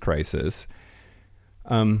the AIDS crisis.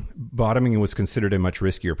 Bottoming was considered a much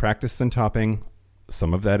riskier practice than topping.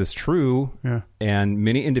 Some of that is true, yeah. And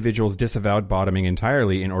many individuals disavowed bottoming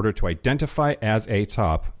entirely in order to identify as a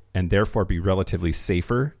top and therefore be relatively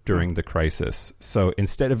safer during the crisis. So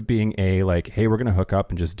instead of being a like, hey, we're going to hook up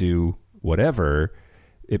and just do whatever,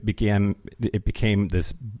 it became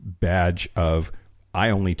this badge of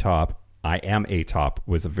I only top, I am a top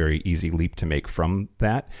was a very easy leap to make from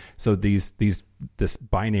that. So this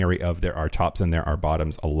binary of there are tops and there are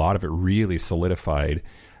bottoms, a lot of it really solidified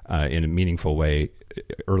in a meaningful way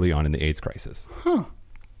early on in the AIDS crisis. Huh.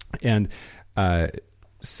 And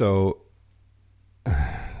so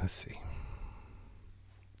let's see.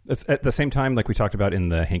 That's at the same time, like we talked about in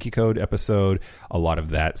the Hanky Code episode, a lot of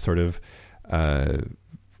that sort of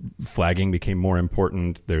flagging became more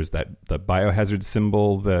important. There's the biohazard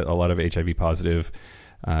symbol that a lot of HIV positive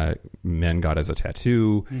men got as a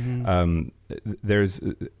tattoo. Mm-hmm.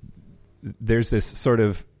 There's this sort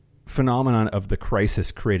of phenomenon of the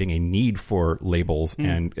crisis creating a need for labels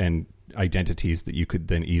and identities that you could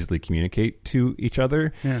then easily communicate to each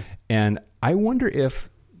other. Yeah. And I wonder if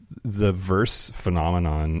the verse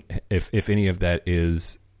phenomenon, if any of that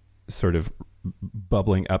is sort of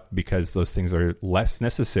bubbling up because those things are less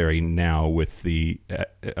necessary now with the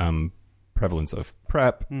prevalence of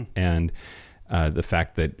PrEP and the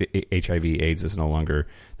fact that HIV/AIDS is no longer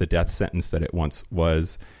the death sentence that it once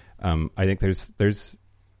was. I think there's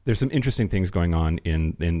some interesting things going on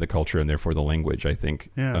in the culture and therefore the language, I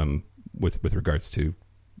think, with regards to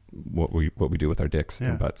what we do with our dicks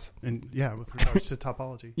and butts. And with regards to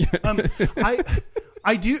topology.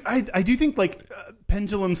 I do think like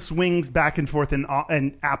pendulum swings back and forth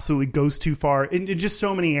and absolutely goes too far in just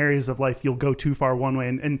so many areas of life. You'll go too far one way.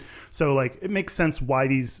 And so like, it makes sense why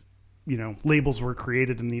these, labels were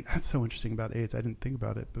created. And that's so interesting about AIDS. I didn't think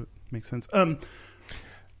about it, but it makes sense. Go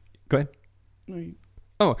ahead.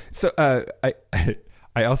 Oh, so I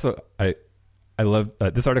love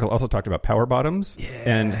this article also talked about power bottoms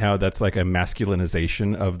and how that's like a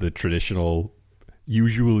masculinization of the traditional,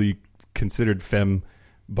 usually considered femme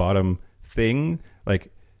bottom thing.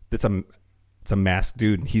 Like it's a masked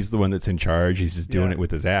dude and he's the one that's in charge. He's just doing it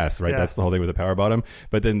with his ass, right? That's the whole thing with the power bottom.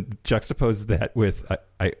 But then juxtapose that with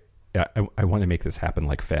I want to make this happen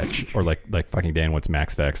like Fetch or like fucking Dan wants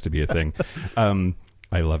Max Fax to be a thing.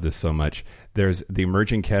 I love this so much. There's the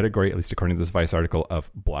emerging category, at least according to this Vice article,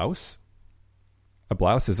 of blouse. A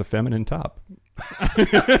blouse is a feminine top.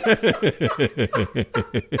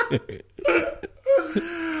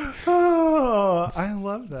 Oh, I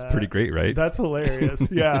love that. It's pretty great, right? That's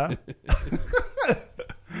hilarious. Yeah.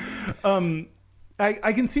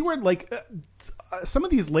 I can see where like some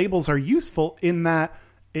of these labels are useful in that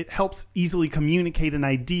it helps easily communicate an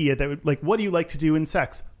idea that would, like, what do you like to do in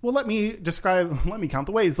sex? Well, let me count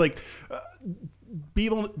the ways. Like,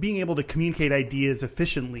 being able to communicate ideas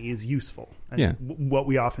efficiently is useful. And what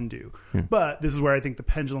we often do. Yeah. But this is where I think the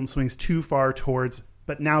pendulum swings too far towards,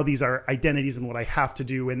 but now these are identities and what I have to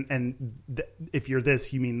do. And if you're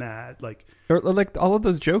this, you mean that. Or like all of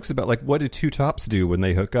those jokes about like, what do two tops do when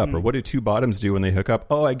they hook up? Or what do two bottoms do when they hook up?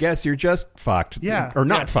 Oh, I guess you're just fucked. Yeah. Or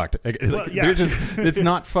not fucked. Well, it's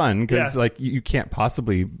not fun because like you can't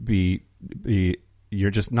possibly be you're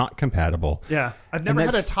just not compatible. Yeah. I've never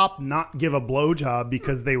had a top not give a blowjob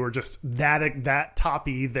because they were just that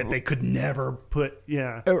toppy that they could never put.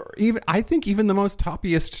 Yeah. Or I think even the most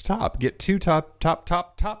toppiest top, get two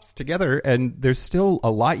tops together and there's still a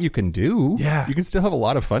lot you can do. Yeah. You can still have a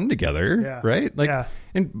lot of fun together. Yeah. Right? Like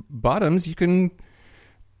in bottoms, you can,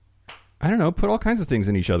 I don't know, put all kinds of things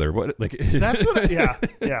in each other. What, like, that's what, yeah.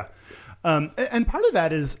 And part of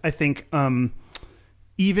that is, I think,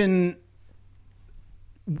 even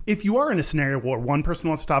if you are in a scenario where one person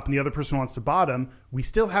wants to top and the other person wants to bottom, we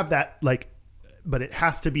still have that, like, but it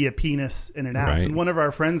has to be a penis and an ass. Right. And one of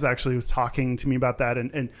our friends actually was talking to me about that,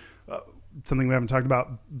 and something we haven't talked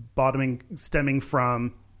about, bottoming stemming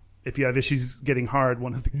from, if you have issues getting hard,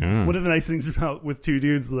 one of the nice things about with two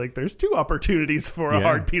dudes, like, there's two opportunities for a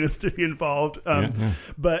hard penis to be involved.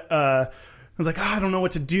 But I was like, I don't know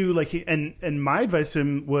what to do. Like, and my advice to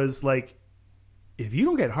him was, like, if you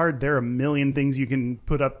don't get hard, there are a million things you can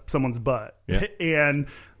put up someone's butt. Yeah. And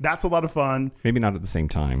that's a lot of fun. Maybe not at the same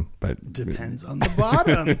time, but depends on the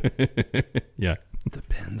bottom. Yeah.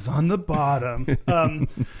 Depends on the bottom.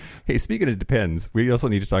 Hey, speaking of depends, we also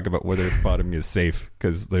need to talk about whether bottoming is safe,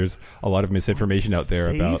 because there's a lot of misinformation out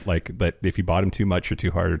there about, like, that if you bottom too much or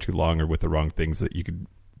too hard or too long or with the wrong things, that you could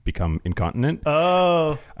become incontinent.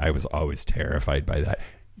 Oh. I was always terrified by that.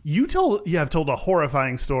 You have told a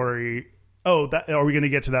horrifying story. Oh, that, are we going to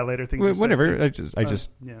get to that later? Whatever.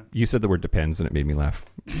 You said the word depends and it made me laugh.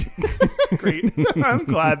 Great. I'm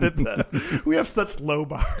glad that we have such low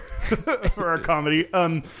bar for our comedy.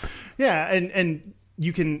 Yeah. And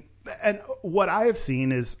you can, and what I have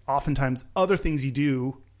seen is oftentimes other things you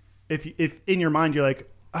do, if in your mind you're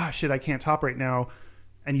like, shit, I can't top right now,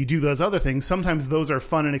 and you do those other things, sometimes those are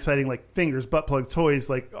fun and exciting, like fingers, butt plugs, toys,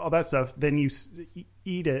 like all that stuff. Then you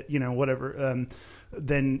eat it, whatever.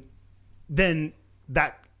 Then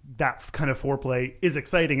that kind of foreplay is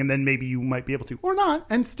exciting, and then maybe you might be able to, or not,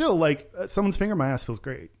 and still, like, someone's finger in my ass feels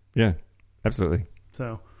great. Yeah, absolutely.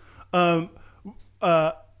 So,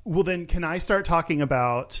 well, then can I start talking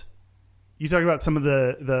about, you talk about some of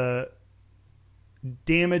the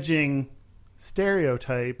damaging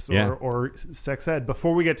stereotypes or sex ed.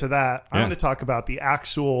 Before we get to that, I want to talk about the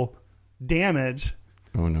actual damage.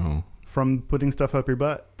 Oh no. From putting stuff up your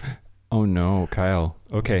butt. Oh no, Kyle.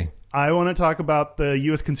 Okay. I want to talk about the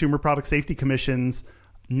U.S. Consumer Product Safety Commission's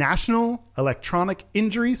National Electronic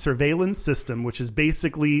Injury Surveillance System, which is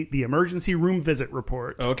basically the emergency room visit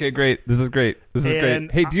report. Okay, great. This is great.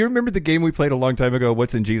 Great. Hey, do you remember the game we played a long time ago,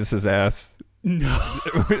 What's in Jesus' Ass? No.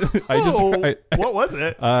 What was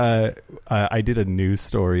it? I did a news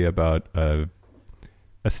story about a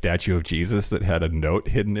statue of Jesus that had a note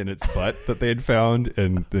hidden in its butt that they had found,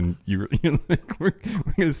 and then you're like, we're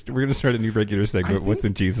gonna start a new regular segment. What's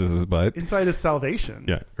in Jesus's butt? Inside is salvation.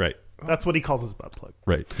 Yeah, right. That's what he calls his butt plug.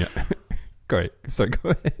 Right. Yeah. Go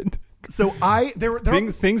ahead. So there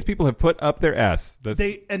things people have put up their ass.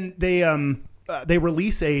 They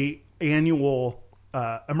release a annual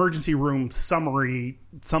emergency room summary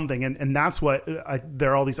something, and that's what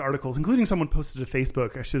there are all these articles, including someone posted to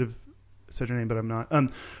Facebook. I should have said your name, but I'm not.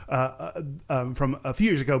 From a few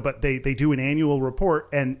years ago, but they do an annual report,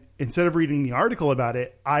 and instead of reading the article about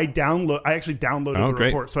it, I actually downloaded the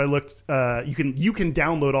report. So I looked. You can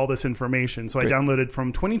download all this information. So great. I downloaded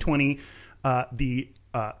from 2020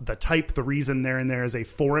 the type, the reason they're in there is a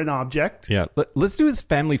foreign object. Yeah, let's do his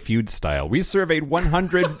Family Feud style. We surveyed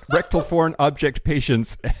 100 rectal foreign object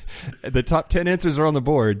patients. The top 10 answers are on the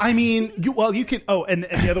board. I mean, you can. Oh, and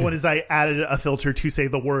the other one is I added a filter to say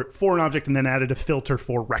the word foreign object, and then added a filter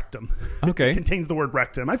for rectum. Okay, it contains the word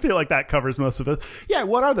rectum. I feel like that covers most of it. Yeah.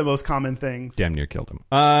 What are the most common things? Damn near killed him.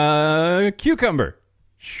 Cucumber.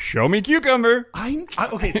 Show me cucumber.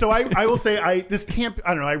 Okay, so I will say this can't. I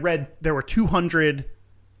don't know. I read there were 200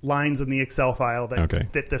 lines in the Excel file that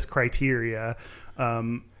fit this criteria.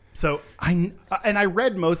 So I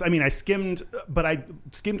read most. I mean, I skimmed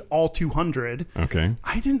all 200. Okay.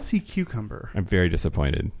 I didn't see cucumber. I'm very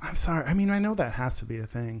disappointed. I'm sorry. I mean, I know that has to be a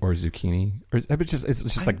thing. Or zucchini. Or it's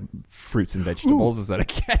just like fruits and vegetables. Ooh. Is that a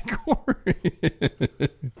category?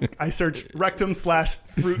 I searched rectum /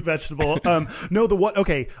 fruit vegetable. No,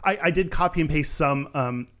 okay. I did copy and paste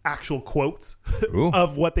some actual quotes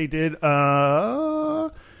of what they did.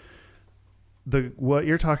 What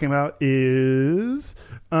you're talking about is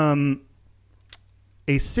a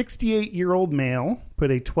 68-year-old male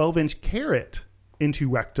put a 12-inch carrot into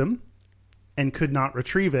rectum and could not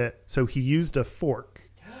retrieve it, so he used a fork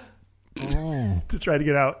to try to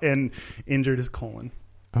get out and injured his colon.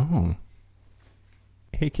 Oh.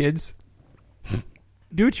 Hey, kids.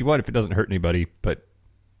 Do what you want if it doesn't hurt anybody, but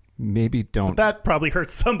maybe don't. But that probably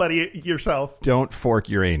hurts somebody yourself. Don't fork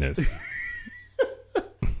your anus.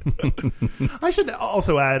 I should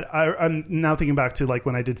also add, I'm now thinking back to like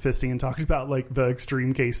when I did fisting and talked about like the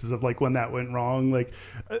extreme cases of like when that went wrong. Like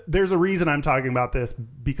there's a reason I'm talking about this,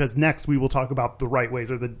 because next we will talk about the right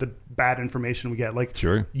ways or the bad information we get. Like,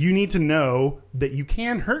 sure, you need to know that you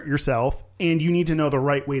can hurt yourself, and you need to know the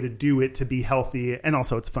right way to do it to be healthy. And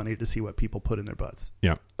also it's funny to see what people put in their butts.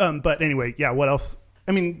 Yeah. But anyway, yeah. What else?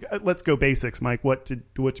 I mean, let's go basics, Mike. What do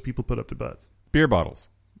people put up their butts? Beer bottles.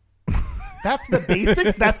 That's the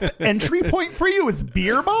basics. That's the entry point for you is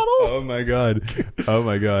beer bottles. Oh my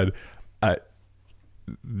god.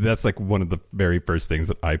 That's like one of the very first things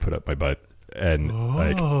that I put up my butt, and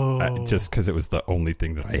just because it was the only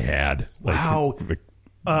thing that I had. Wow.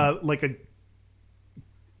 Like a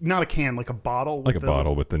not a can, like a bottle. Like a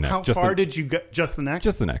bottle with the neck. How far did you get? Just the neck.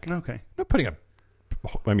 Just the neck. Okay. I'm not putting a.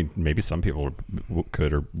 I mean, maybe some people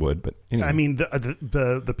could or would, but anyway. I mean,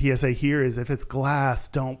 the PSA here is if it's glass,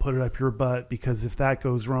 don't put it up your butt, because if that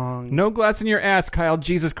goes wrong, no glass in your ass, Kyle.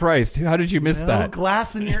 Jesus Christ, how did you miss that? No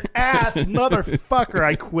glass in your ass, motherfucker!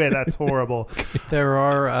 I quit. That's horrible. There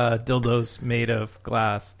are dildos made of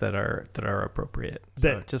glass that are appropriate.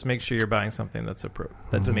 So just make sure you're buying something that's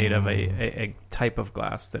made of a type of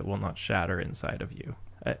glass that will not shatter inside of you.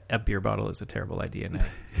 A beer bottle is a terrible idea, and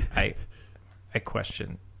I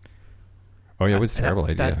question. Oh yeah, it was a terrible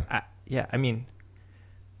idea. I mean,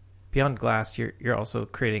 beyond glass, you're also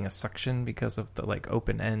creating a suction because of the like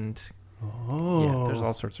open end. Oh, yeah, there's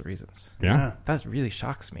all sorts of reasons. Yeah, that really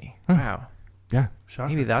shocks me. Wow. Yeah,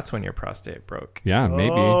 shocking. Maybe that's when your prostate broke. Yeah,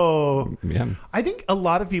 maybe. Oh, yeah. I think a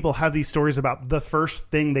lot of people have these stories about the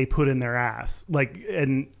first thing they put in their ass. Like,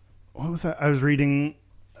 and what was that? I was reading.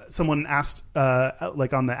 Someone asked,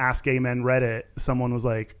 like on the Ask Gay Men Reddit, someone was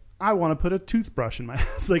like, I want to put a toothbrush in my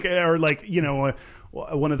ass. Like, or like, you know,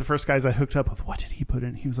 one of the first guys I hooked up with, what did he put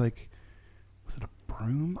in? He was like, was it a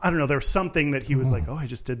broom? I don't know. There was something that he was like, oh, I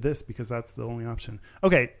just did this because that's the only option.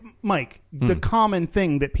 Okay, Mike, the common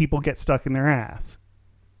thing that people get stuck in their ass.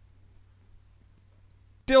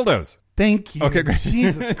 Dildos. Thank you. Okay, great.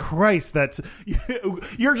 Jesus Christ,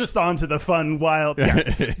 you're just on to the fun, wild. Yes,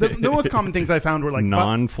 the most common things I found were like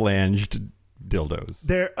non-flanged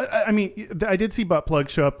dildos. I mean, I did see butt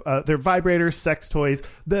plugs show up. They're vibrators, sex toys.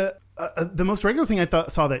 The most regular thing I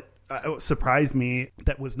saw that surprised me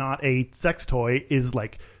that was not a sex toy is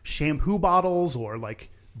like shampoo bottles or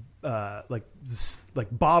like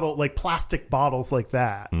plastic bottles like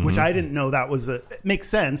that, which I didn't know that was it makes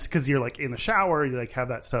sense because you're like in the shower, you like have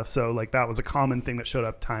that stuff. So like that was a common thing that showed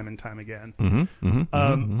up time and time again. I'm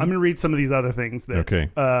going to read some of these other things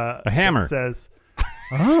that a hammer says.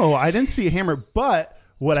 Oh, I didn't see a hammer, but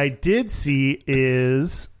what I did see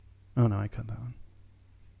is... Oh, no, I cut that one.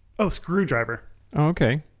 Oh, screwdriver. Oh,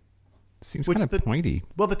 okay. Seems kind of pointy.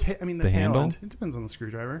 Well, the tail handle? end. It depends on the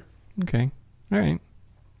screwdriver. Okay. All right.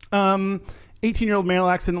 18-year-old male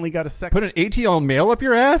accidentally got a sex... Put an 18-year-old male up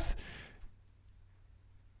your ass?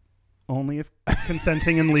 Only if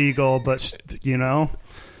consenting and legal, but, you know...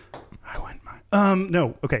 I went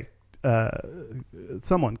no, okay.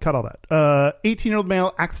 Someone cut all that. 18-year-old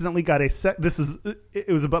male accidentally got it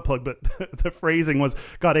was a butt plug, but the phrasing was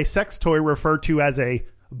got a sex toy referred to as a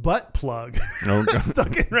butt plug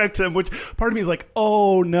stuck in rectum, which part of me is like,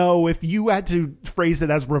 oh no, if you had to phrase it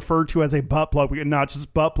as referred to as a butt plug, not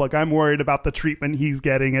just butt plug, I'm worried about the treatment he's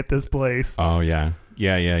getting at this place. Oh yeah.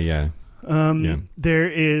 There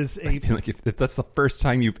is I feel like if that's the first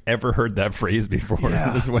time you've ever heard that phrase before,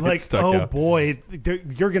 that's when like, it's stuck oh out. boy,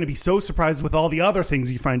 you're going to be so surprised with all the other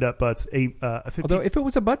things you find up butts. Although if it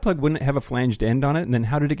was a butt plug, wouldn't it have a flanged end on it? And then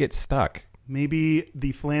how did it get stuck? Maybe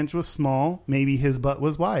the flange was small. Maybe his butt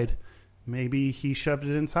was wide. Maybe he shoved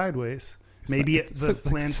it in sideways. Maybe the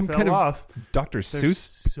flange fell kind off. Of Dr. Seuss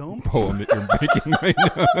so poem that you're making right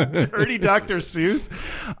now. Dirty Dr. Seuss.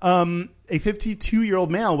 A 52-year-old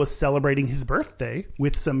male was celebrating his birthday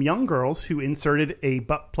with some young girls who inserted a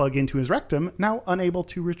butt plug into his rectum, now unable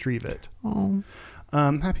to retrieve it. Oh.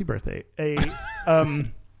 Happy birthday.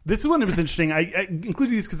 This one was interesting. I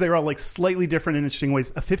included these because they were all like slightly different in interesting ways.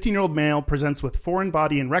 A 15-year-old male presents with foreign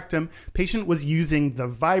body and rectum. Patient was using the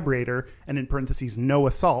vibrator, and in parentheses, no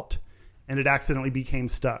assault, and it accidentally became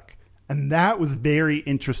stuck. And that was very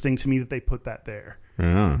interesting to me that they put that there.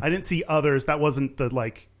 Yeah. I didn't see others. That wasn't the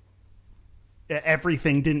like...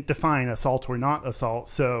 Everything didn't define assault or not assault.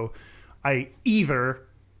 So it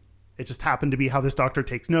just happened to be how this doctor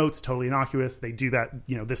takes notes, totally innocuous. They do that,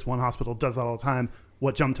 this one hospital does that all the time.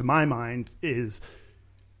 What jumped to my mind is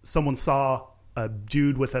someone saw a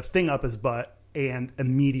dude with a thing up his butt and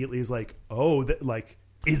immediately is like, oh,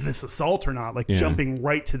 is this assault or not? Like jumping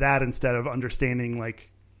right to that instead of understanding like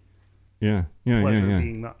pleasure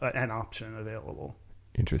being an option available.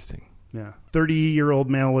 Interesting. Yeah. 30-year-old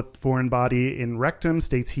male with foreign body in rectum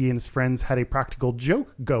states he and his friends had a practical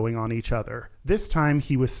joke going on each other. This time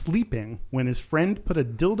he was sleeping when his friend put a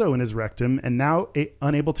dildo in his rectum and now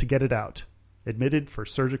unable to get it out. Admitted for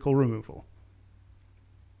surgical removal.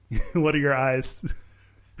 What are your eyes?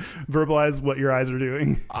 Verbalize what your eyes are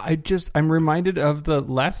doing. I'm reminded of the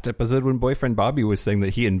last episode when boyfriend Bobby was saying that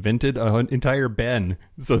he invented an entire Ben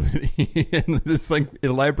so that he had this like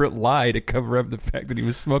elaborate lie to cover up the fact that he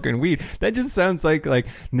was smoking weed. That just sounds like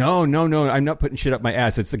no, I'm not putting shit up my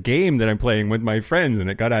ass. It's a game that I'm playing with my friends and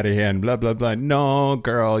it got out of hand, blah, blah, blah. No,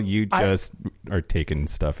 girl, you just are taking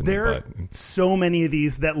stuff in the butt. There are so many of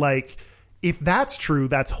these that like, if that's true,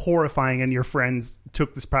 that's horrifying, and your friends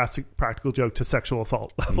took this practical joke to sexual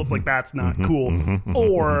assault levels. Like, that's not cool.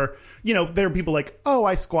 Or, there are people like, oh,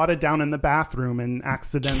 I squatted down in the bathroom and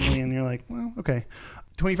accidentally, and you're like, well, okay.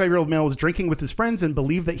 25-year-old male was drinking with his friends and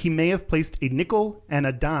believed that he may have placed a nickel and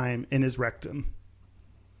a dime in his rectum.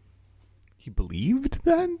 He believed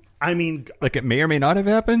that? I mean... Like it may or may not have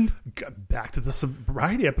happened? Back to the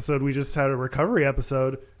sobriety episode. We just had a recovery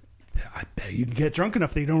episode. I bet you can get drunk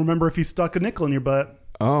enough that you don't remember if you stuck a nickel in your butt.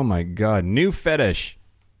 Oh my God. New fetish.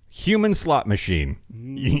 Human slot machine.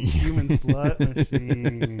 Human slot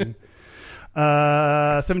machine.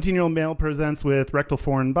 17-year-old male presents with rectal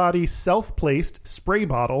foreign body, self-placed spray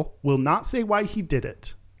bottle, will not say why he did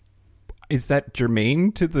it. Is that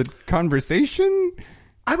germane to the conversation?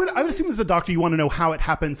 I would assume as a doctor you want to know how it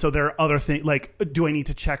happened, so there are other things, like, do I need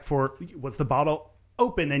to check for, was the bottle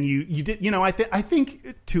open and you did, I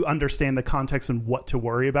think to understand the context and what to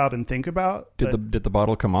worry about and think about. Did the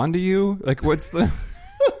bottle come onto you? Like, what's the...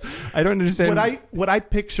 I don't understand. What I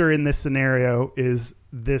picture in this scenario is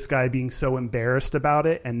this guy being so embarrassed about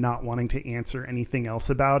it and not wanting to answer anything else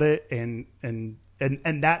about it, and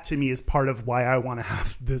that to me is part of why I want to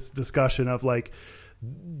have this discussion of like,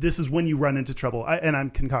 this is when you run into trouble. And I'm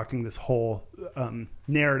concocting this whole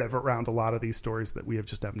narrative around a lot of these stories that we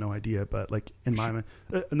just have no idea. But like in my mind,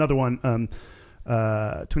 another one,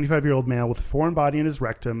 25-year-old male with a foreign body in his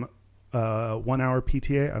rectum, 1 hour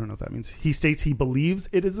PTA. I don't know what that means. He states he believes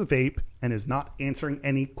it is a vape and is not answering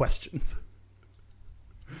any questions.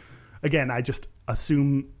 Again, I just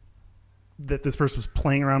assume that this person was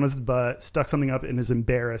playing around with his butt, stuck something up, and is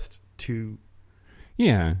embarrassed to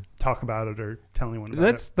talk about it or tell anyone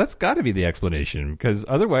about it. That's got to be the explanation, because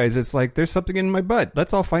otherwise it's like, there's something in my butt.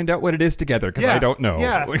 Let's all find out what it is together, because I don't know.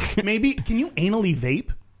 Yeah. Maybe, can you anally vape?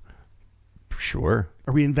 Sure.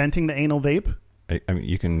 Are we inventing the anal vape? I mean,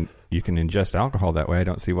 you can ingest alcohol that way. I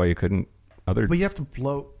don't see why you couldn't. But you have to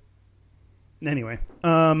blow. Anyway,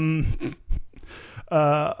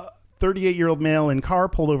 38-year-old male in car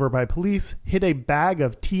pulled over by police, hid a bag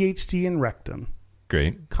of THC in rectum.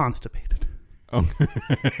 Great. Constipated. Oh.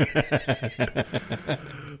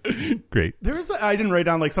 Great. I didn't write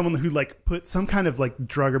down like someone who like put some kind of like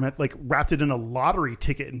drug or like wrapped it in a lottery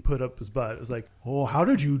ticket and put up his butt. It was like, oh, how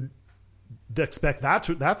did you expect that's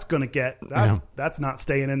not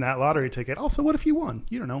staying in that lottery ticket. Also, what if you won?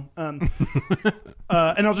 You don't know. And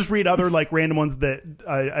I'll just read other like random ones that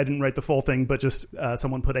I didn't write the full thing, but just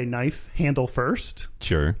someone put a knife handle first.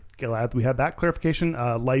 Sure. Glad we had that clarification.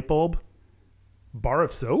 Light bulb, bar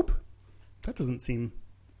of soap. That doesn't seem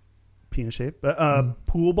penis shaped.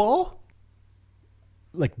 Pool ball,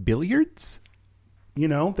 like billiards.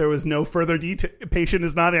 There was no further detail. Patient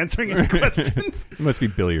is not answering any questions. It must be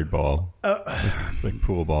billiard ball, like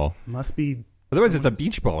pool ball. Must be. Otherwise, it's a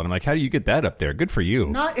beach ball, and I'm like, how do you get that up there? Good for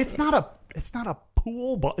you. It's not a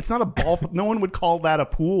pool ball. It's not a ball. No one would call that a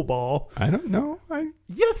pool ball. I don't know.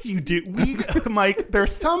 Yes, you do. Mike,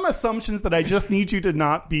 there's some assumptions that I just need you to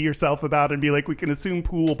not be yourself about and be like, we can assume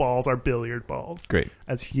pool balls are billiard balls. Great.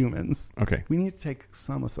 As humans. Okay. We need to take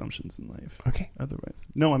some assumptions in life. Okay. Otherwise.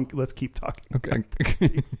 No, let's keep talking. Okay.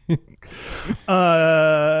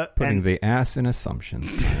 Putting the ass in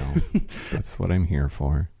assumptions now. That's what I'm here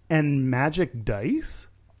for. And magic dice?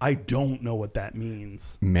 I don't know what that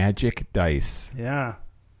means. Magic dice. Yeah.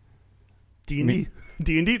 D&D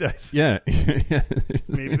dice. Yeah.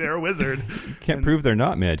 Maybe they're a wizard. Can't prove they're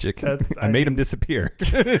not magic. I made them disappear.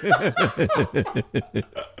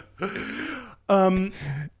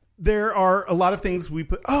 There are a lot of things we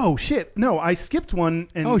put. Oh, shit. No, I skipped one.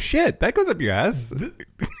 And oh, shit. That goes up your ass.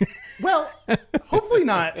 Well, hopefully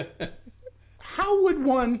not. How would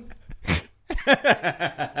one...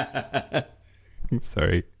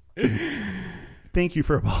 Sorry. Thank you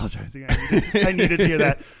for apologizing. I needed to hear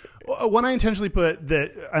that. One I intentionally put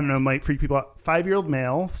that, I don't know, might freak people out. 5-year-old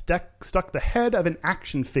male stuck the head of an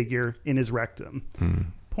action figure in his rectum.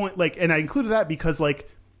 And I included that because, like,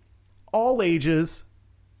 all ages,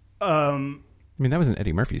 I mean, that was an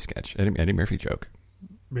Eddie Murphy sketch, Eddie Murphy joke.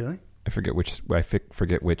 Really? I forget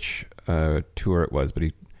which tour it was, but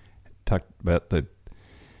he talked about the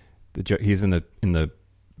joke. He's in the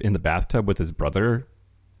bathtub with his brother,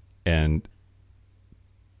 and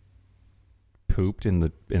pooped in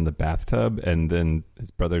the bathtub, and then his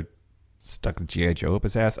brother stuck the G.I. Joe up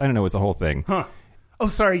his ass. I don't know. It's a whole thing. Huh. Oh,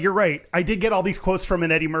 sorry. You're right. I did get all these quotes from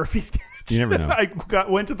an Eddie Murphy sketch. You never know. I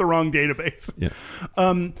went to the wrong database. Yeah.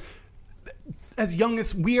 As young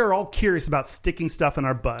as we are all curious about sticking stuff in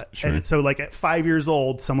our butt. Sure. And so like at 5 years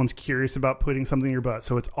old, someone's curious about putting something in your butt.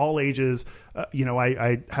 So it's all ages.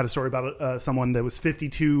 I had a story about someone that was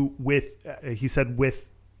 52 with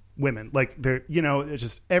women, like they're, it's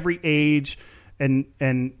just every age,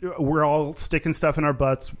 and we're all sticking stuff in our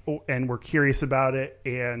butts and we're curious about it.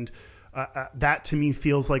 And that to me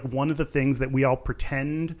feels like one of the things that we all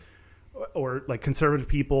pretend, or like conservative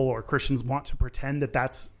people or Christians want to pretend that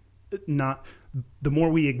that's not. The more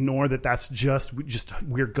we ignore that's just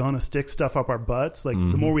we're gonna stick stuff up our butts, like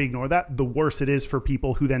the more we ignore that, the worse it is for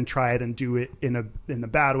people who then try it and do it in the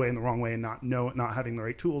bad way, in the wrong way, and not having the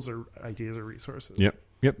right tools or ideas or resources.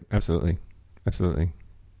 Yep, absolutely.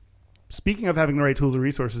 Speaking of having the right tools or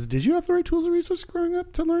resources, did you have the right tools or resources growing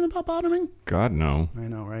up to learn about bottoming? God, no. I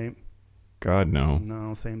know, right? God, no.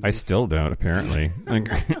 No, same. I still don't, apparently. Do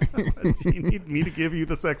you need me to give you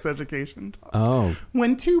the sex education talk? Oh.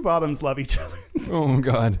 When two bottoms love each other. Oh,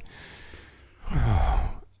 God.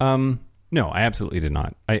 No, I absolutely did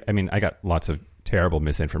not. I mean, I got lots of terrible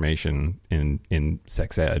misinformation in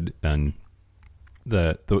sex ed, and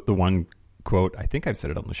the one quote, I think I've said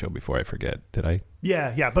it on the show before, I forget. Did I?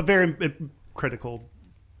 Yeah, but very critical.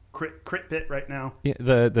 Crit bit right now. Yeah,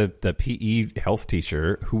 the PE health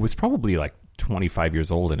teacher, who was probably like 25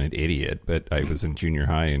 years old and an idiot, but I was in junior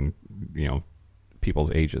high, and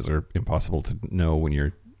people's ages are impossible to know when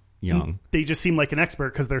you're young. They just seem like an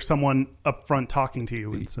expert because there's someone up front talking to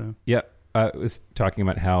you. And so yeah, I was talking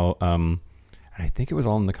about how I think it was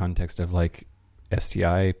all in the context of like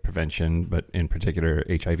STI prevention, but in particular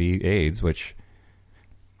HIV/AIDS, which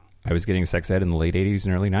I was getting sex ed in the late 80s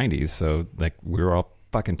and early 90s, so like we were all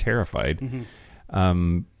fucking terrified.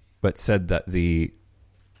 But said that the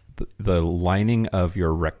lining of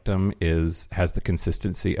your rectum has the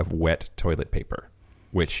consistency of wet toilet paper,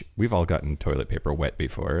 which we've all gotten toilet paper wet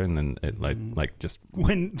before, and then it like just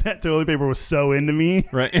when that toilet paper was so into me,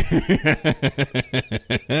 right?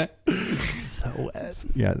 So wet.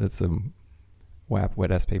 Yeah, that's some WAP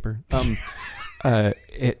wet ass paper.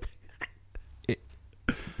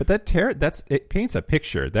 But it paints a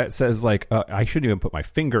picture that says like I shouldn't even put my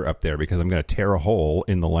finger up there because I'm going to tear a hole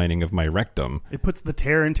in the lining of my rectum. It puts the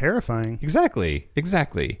tear in terrifying. Exactly,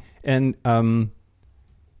 and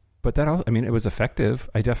but that also, I mean, it was effective.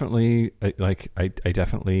 I definitely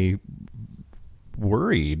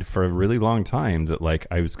worried for a really long time that like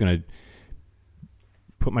I was going to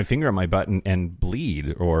put my finger on my butt and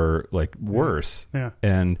bleed or like worse. Yeah.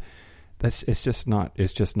 And it's just not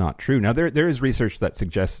true. Now there is research that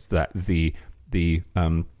suggests that the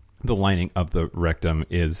lining of the rectum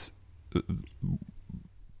is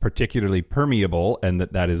particularly permeable, and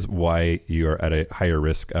that is why you're at a higher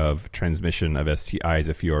risk of transmission of STIs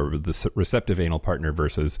if you're the receptive anal partner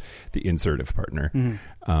versus the insertive partner.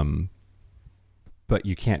 But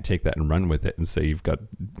you can't take that and run with it and say you've got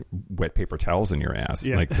wet paper towels in your ass.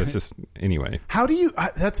 Yeah. Like that's just anyway. How do you?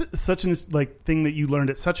 That's such an thing that you learned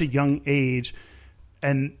at such a young age,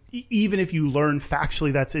 and even if you learn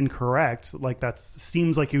factually that's incorrect, like that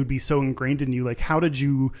seems like it would be so ingrained in you. Like, how did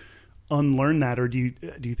you unlearn that, or do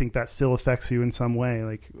you think that still affects you in some way?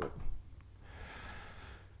 Like,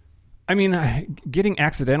 I mean, getting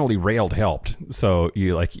accidentally railed helped. So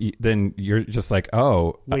then you're just like,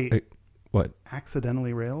 oh, wait. What?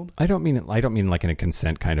 Accidentally railed? I don't mean like in a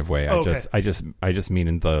consent kind of way. Okay. I just mean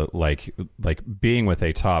in the like being with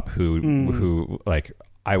a top who like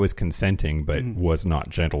I was consenting but was not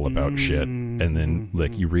gentle about shit, and then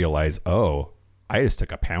like you realize, oh, I just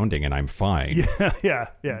took a pounding and I'm fine. Yeah.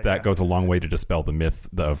 That goes a long way to dispel the myth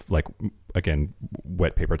of like, again,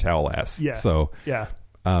 wet paper towel ass. Yeah. So yeah.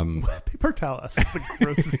 Wet paper towel ass is the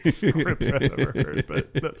grossest script I've ever heard.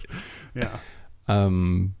 But that's yeah.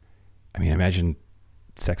 I mean, imagine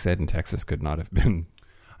sex ed in Texas could not have been.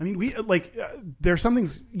 I mean, we there are some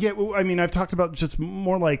things. Yeah, I mean, I've talked about just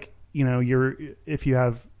more like, if you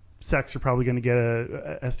have sex, you're probably going to get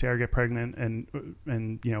a STI or get pregnant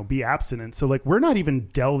and be abstinent. So like, we're not even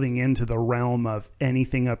delving into the realm of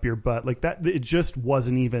anything up your butt like that. It just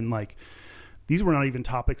wasn't even like, these were not even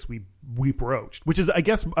topics we broached, which is, I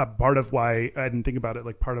guess, a part of why I didn't think about it.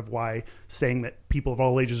 Like part of why saying that people of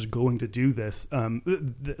all ages are going to do this,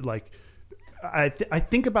 like I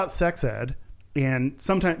think about sex ed, and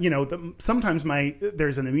sometimes, sometimes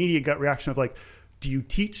there's an immediate gut reaction of like, do you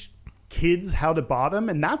teach kids how to bottom?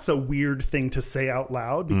 And that's a weird thing to say out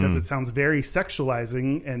loud because it sounds very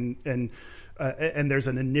sexualizing, and there's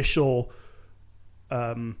an initial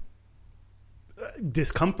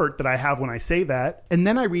discomfort that I have when I say that. And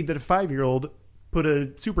then I read that a 5-year-old put a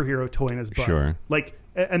superhero toy in his butt. Sure. Like,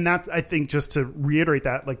 and that, I think, just to reiterate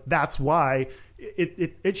that, like, that's why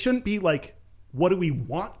it shouldn't be like, what do we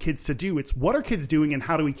want kids to do? It's what are kids doing and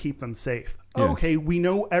how do we keep them safe? Yeah. Okay, we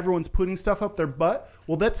know everyone's putting stuff up their butt.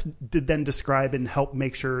 Well, let's then describe and help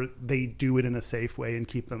make sure they do it in a safe way and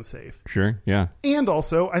keep them safe. Sure, yeah. And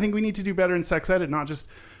also, I think we need to do better in sex ed, not just,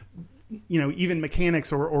 even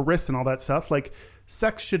mechanics or risks and all that stuff. Like,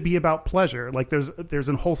 sex should be about pleasure. Like, there's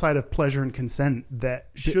a whole side of pleasure and consent that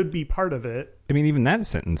should be part of it. I mean, even that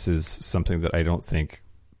sentence is something that I don't think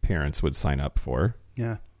parents would sign up for.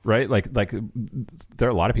 Yeah. Right? Like there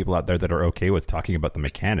are a lot of people out there that are okay with talking about the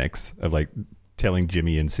mechanics of like telling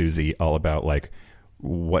Jimmy and Susie all about like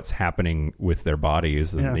what's happening with their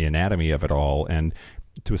bodies and the anatomy of it all, and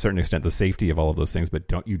to a certain extent the safety of all of those things, but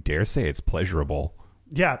don't you dare say it's pleasurable.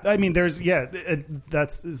 Yeah, I mean, isn't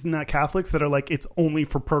that Catholics that are like, it's only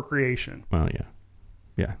for procreation? Well,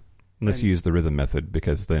 yeah. Unless you use the rhythm method,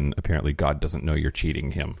 because then apparently God doesn't know you're cheating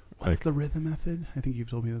him. What's the rhythm method? I think you've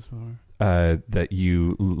told me this before. That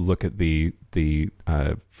you look at the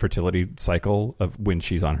fertility cycle of when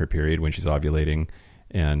she's on her period, when she's ovulating,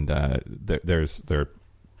 and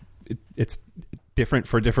it's different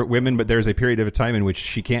for different women, but there's a period of time in which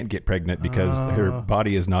she can't get pregnant because her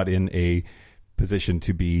body is not in a position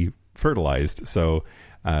to be fertilized. So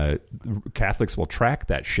Catholics will track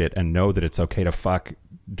that shit and know that it's okay to fuck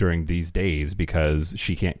during these days because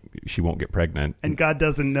she won't get pregnant. And God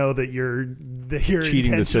doesn't know that you're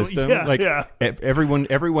cheating the system.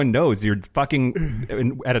 Everyone knows you're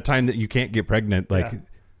fucking at a time that you can't get pregnant. Like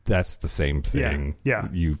that's the same thing. Yeah.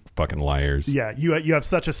 You fucking liars. Yeah. You have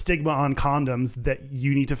such a stigma on condoms that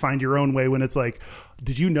you need to find your own way when it's like,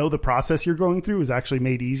 did you know the process you're going through is actually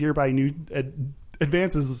made easier by new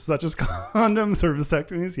advances such as condoms or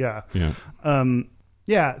vasectomies? Yeah.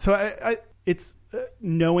 So I it's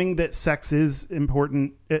knowing that sex is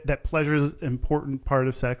important, that pleasure is an important part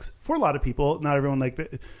of sex for a lot of people. Not everyone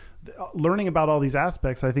learning about all these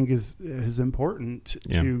aspects, I think is important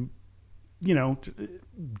to,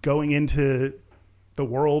 going into the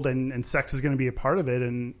world and sex is going to be a part of it.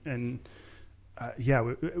 And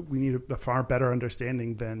we need a far better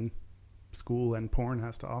understanding than school and porn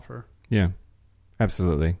has to offer. Yeah,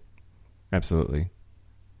 absolutely. Absolutely.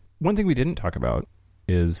 One thing we didn't talk about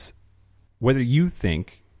is whether you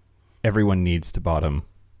think everyone needs to bottom.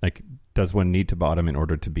 Like, does one need to bottom in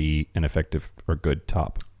order to be an effective or good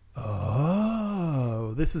top?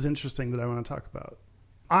 Oh, this is interesting that I want to talk about.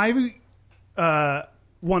 I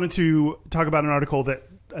wanted to talk about an article that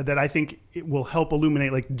I think it will help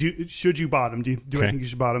illuminate, like, should you bottom? Do I think you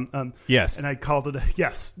should bottom? Yes. And I called it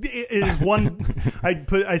yes. It is one.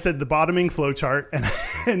 I said the bottoming flow chart,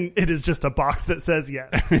 and it is just a box that says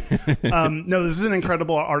yes. No, this is an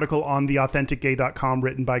incredible article on theauthenticgay.com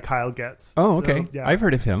written by Kyle Getz. Oh, okay. So, I've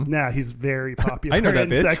heard of him. Yeah, he's very popular. I know that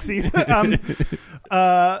and bitch. Sexy.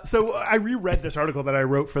 So I reread this article that I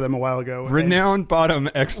wrote for them a while ago. Renowned bottom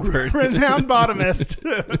expert. Renowned bottomist.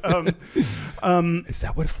 Is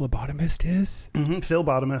that what phlebotomist is? Mm-hmm,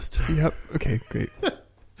 phlebotomist. Yep. Okay, great.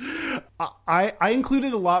 I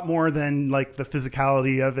included a lot more than like the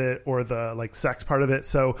physicality of it or the like sex part of it.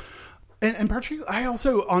 So, and particularly, I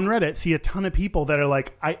also on Reddit see a ton of people that are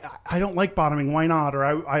like, I don't like bottoming. Why not? Or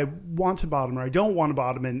I want to bottom, or I don't want to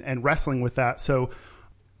bottom, and wrestling with that. So,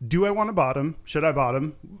 do I want to bottom? Should I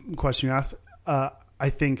bottom? Question you asked. I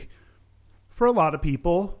think for a lot of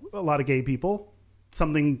people, a lot of gay people,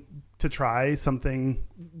 something to try, something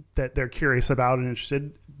that they're curious about and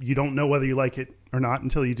interested. You don't know whether you like it or not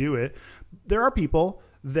until you do it. There are people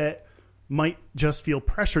that might just feel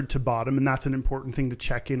pressured to bottom, and that's an important thing to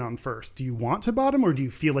check in on first. Do you want to bottom, or do you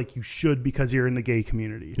feel like you should because you're in the gay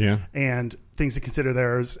community? Yeah. And things to consider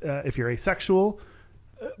there is if you're asexual,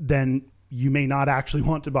 then you may not actually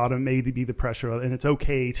want to bottom, may be the pressure, and it's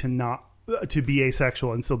okay to be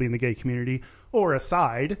asexual and still be in the gay community, or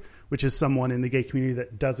aside, which is someone in the gay community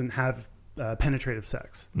that doesn't have penetrative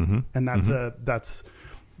sex. Mm-hmm. And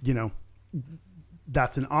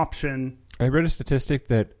that's an option. I read a statistic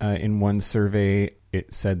that in one survey,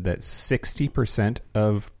 it said that 60%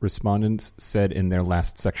 of respondents said in their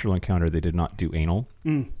last sexual encounter they did not do anal.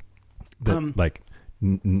 That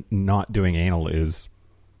not doing anal is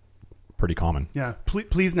pretty common. Yeah.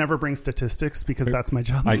 Please never bring statistics because that's my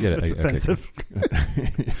job. I get it. It's offensive.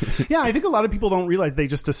 Okay. Yeah, I think a lot of people don't realize they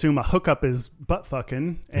just assume a hookup is butt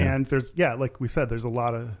fucking. And there's, like we said, that's a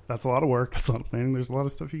lot of work. That's a lot of planning. There's a lot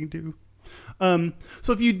of stuff you can do.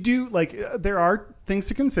 So if you do, like, there are things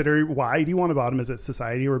to consider. Why do you want to bottom? Is it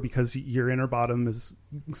society or because your inner bottom is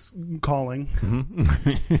calling?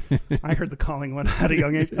 Mm-hmm. I heard the calling one at a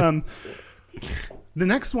young age. The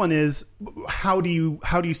next one is how do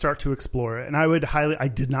you start to explore it? And I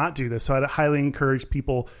did not do this, so I'd highly encourage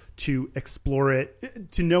people to explore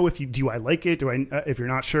it, to know do I like it? If you're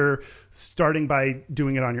not sure, starting by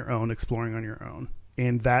doing it on your own, exploring on your own.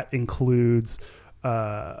 And that includes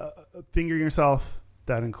fingering yourself.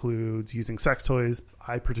 That includes using sex toys.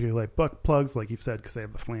 I particularly like butt plugs, like you've said, because they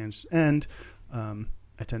have the flanged end.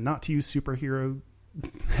 I tend not to use superhero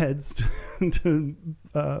heads to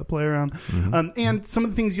play around. Mm-hmm. And some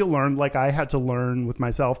of the things you'll learn, like I had to learn with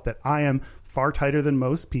myself that I am far tighter than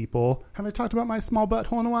most people. Have I talked about my small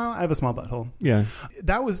butthole in a while? I have a small butthole. Yeah.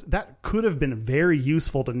 That could have been very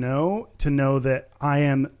useful to know that I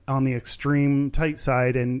am on the extreme tight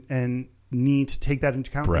side and need to take that into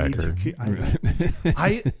account.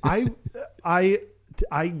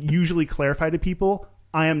 I usually clarify to people,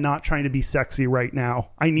 I am not trying to be sexy right now.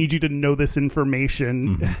 I need you to know this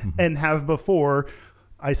information. Mm-hmm. And have before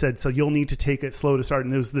I said, so you'll need to take it slow to start.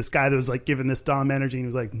 And there was this guy that was like giving this Dom energy and he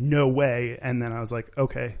was like, no way. And then I was like,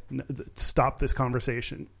 okay, stop this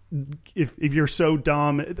conversation. If you're so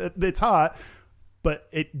Dom, it's hot, but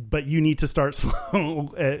you need to start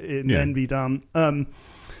slow and then be Dom.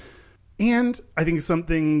 And I think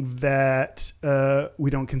something that we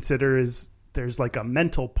don't consider is there's like a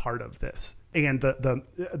mental part of this. And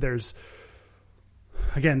there's,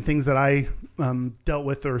 again, things that I dealt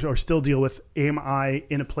with or still deal with. Am I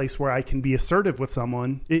in a place where I can be assertive with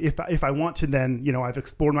someone? If I want to, then, I've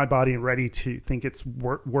explored my body and ready to think it's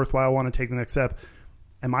worthwhile, I want to take the next step.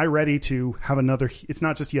 Am I ready to have it's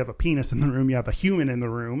not just you have a penis in the room, you have a human in the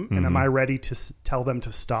room. Mm-hmm. And am I ready to tell them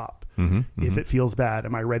to stop if it feels bad?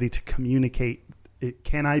 Am I ready to communicate?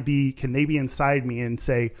 Can they be inside me and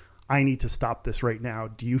say, I need to stop this right now.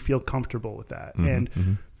 Do you feel comfortable with that? Mm-hmm,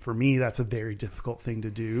 and for me, that's a very difficult thing to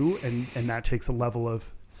do. And that takes a level of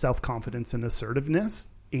self-confidence and assertiveness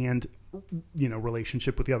and,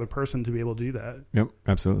 relationship with the other person to be able to do that. Yep,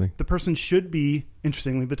 absolutely. The person should be,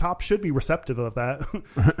 interestingly, the top should be receptive of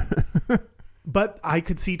that. But I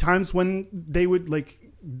could see times when they would, like,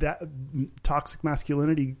 that toxic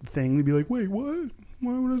masculinity thing, they'd be like, wait, what?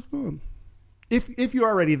 Why would I stop? If you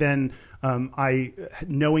are ready, then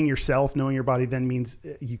knowing yourself, knowing your body, then means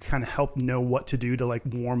you kind of help know what to do to like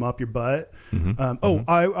warm up your butt.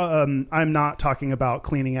 Mm-hmm. I'm not talking about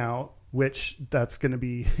cleaning out, which that's going to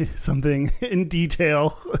be something in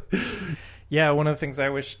detail. Yeah, one of the things I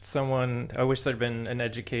wish there'd been an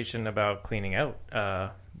education about cleaning out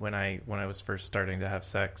when I was first starting to have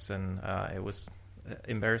sex, and it was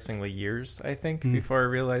embarrassingly years, I think, before I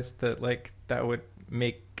realized that like that would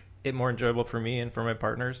make it more enjoyable for me and for my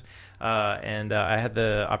partners. And I had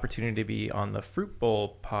the opportunity to be on the Fruit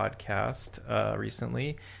Bowl podcast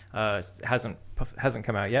recently. Hasn't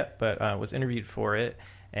come out yet, but was interviewed for it.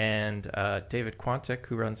 And David Quantick,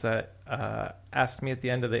 who runs that, asked me at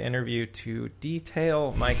the end of the interview to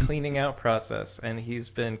detail my cleaning out process. And he's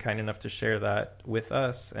been kind enough to share that with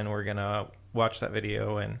us. And we're going to watch that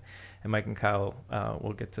video, and Mike and Kyle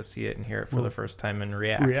will get to see it and hear it for the first time and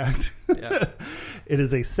react. Yeah. It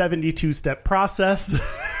is a 72-step process.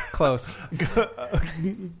 Close.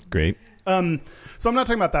 Great. So I'm not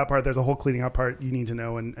talking about that part. There's a whole cleaning out part you need to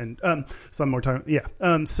know, and some more time. Yeah.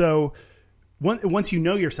 So once you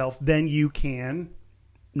know yourself, then you can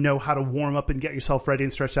know how to warm up and get yourself ready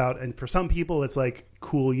and stretched out. And for some people, it's like,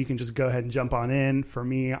 cool, you can just go ahead and jump on in. For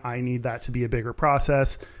me, I need that to be a bigger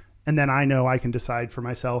process. And then I know I can decide for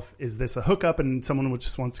myself, is this a hookup and someone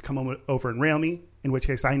just wants to come over and rail me, in which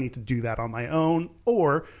case I need to do that on my own.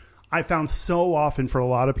 Or I found so often for a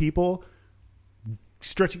lot of people,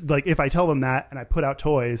 stretching, like if I tell them that and I put out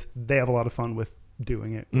toys, they have a lot of fun with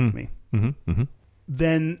doing it with me. Mm-hmm, mm-hmm.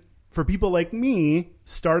 Then for people like me,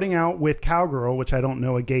 starting out with cowgirl, which I don't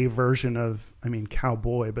know a gay version of, I mean,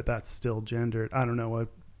 cowboy, but that's still gendered. I don't know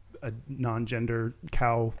a non-gender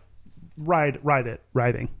cow.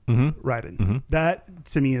 Riding. Mm-hmm. That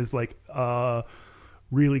to me is like a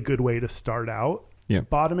really good way to start out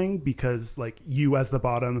bottoming, because like you as the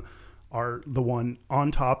bottom are the one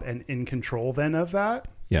on top and in control then of that.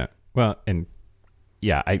 Yeah. Well, and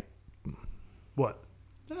yeah, what?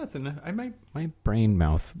 Nothing. My brain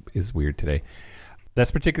mouth is weird today.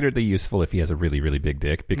 That's particularly useful if he has a really, really big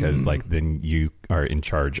dick, because like then you are in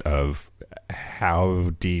charge of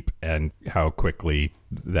how deep and how quickly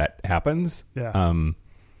that happens. Yeah.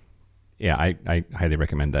 Yeah, I highly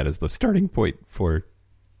recommend that as the starting point for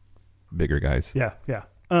bigger guys. Yeah.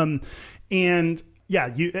 And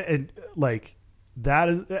yeah, like that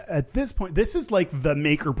is at this point, this is like the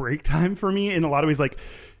make or break time for me in a lot of ways.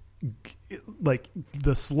 Like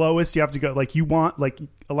the slowest you have to go, like you want, like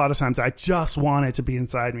a lot of times I just want it to be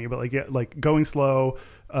inside me, but like going slow,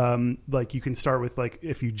 like you can start with, like,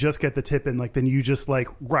 if you just get the tip in, like then you just like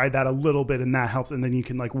ride that a little bit and that helps, and then you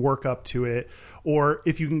can like work up to it. Or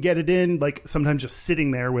if you can get it in, like sometimes just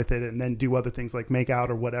sitting there with it and then do other things like make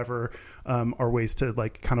out or whatever, are ways to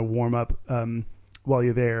like kind of warm up while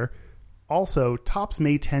you're there. Also, tops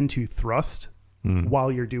may tend to thrust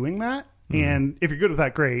while you're doing that. And if you're good with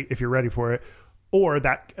that, great, if you're ready for it. Or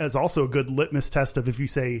that is also a good litmus test of if you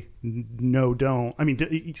say, no, don't. I mean,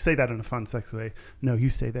 you say that in a fun, sexy way. No, you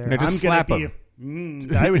stay there. No, just slap him.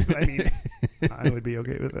 I would be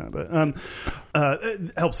okay with that. But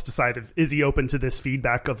it helps decide is he open to this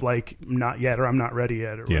feedback of like, not yet, or I'm not ready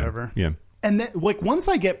yet, or whatever. Yeah. And then, like, once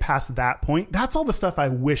I get past that point, that's all the stuff I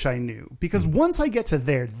wish I knew. Because once I get to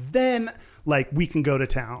there, then, like, we can go to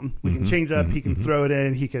town. We can change it up. He can throw it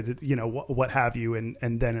in. He could, you know, what have you. And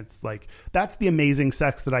then it's like, that's the amazing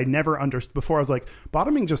sex that I never understood before. I was like,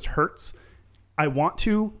 bottoming just hurts. I want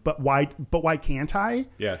to, but why can't I?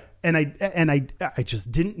 Yeah. And I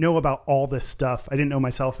just didn't know about all this stuff. I didn't know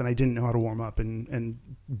myself, and I didn't know how to warm up and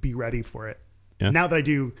be ready for it. Yeah. Now that I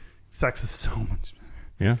do, sex is so much better.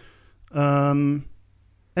 Yeah. And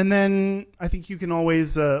then I think you can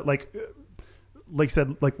always, like I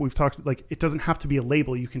said, like we've talked, like it doesn't have to be a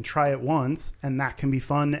label. You can try it once and that can be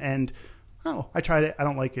fun. And, oh, I tried it. I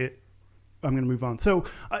don't like it. I'm going to move on. So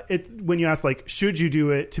when you ask, like, should you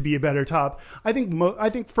do it to be a better top? I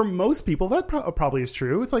think for most people that probably is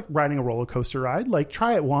true. It's like riding a roller coaster ride. Like,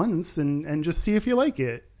 try it once and just see if you like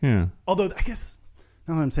it. Yeah. Although I guess,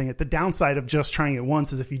 now that I'm saying it, the downside of just trying it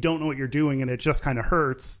once is if you don't know what you're doing and it just kind of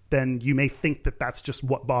hurts, then you may think that that's just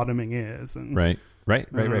what bottoming is. And Right.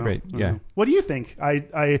 Yeah. What do you think?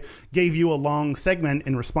 I gave you a long segment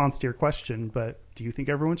in response to your question, but do you think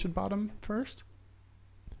everyone should bottom first?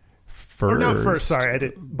 Or not first, sorry, I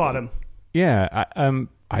did bottom. Yeah,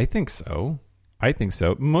 I think so.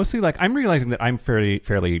 Mostly, like, I'm realizing that I'm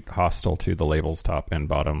fairly hostile to the labels top and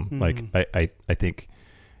bottom. Like, I think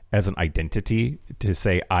as an identity to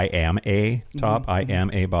say I am a top, I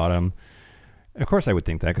am a bottom. Of course, I would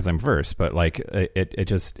think that because I'm verse, but like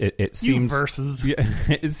it seems you verses. Yeah,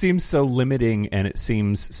 it seems so limiting, and it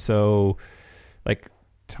seems so like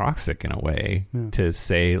toxic in a way to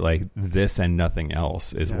say like this and nothing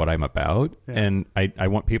else is what I'm about. And I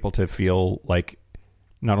want people to feel like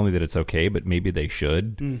not only that it's okay, but maybe they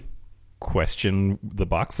should question the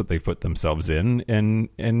box that they put themselves in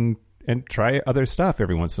and try other stuff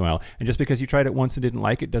every once in a while. And just because you tried it once and didn't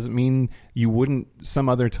like it doesn't mean you wouldn't some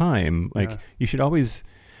other time. Like you should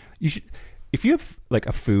if you have like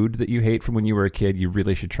a food that you hate from when you were a kid, you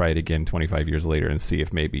really should try it again 25 years later and see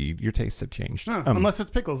if maybe your tastes have changed. Unless it's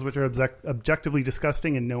pickles, which are objectively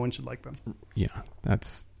disgusting and no one should like them. Yeah, how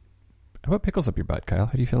about pickles up your butt, Kyle?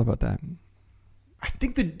 How do you feel about that? I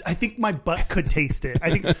think my butt could taste it.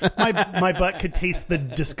 I think my butt could taste the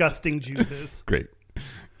disgusting juices. Great.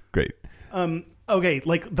 Okay,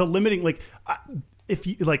 like the limiting, like if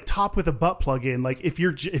you like top with a butt plug in, like if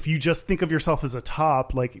you just think of yourself as a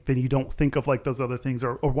top, like then you don't think of like those other things.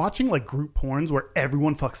 Or watching like group porns where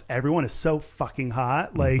everyone fucks everyone is so fucking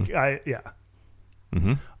hot. Like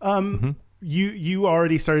you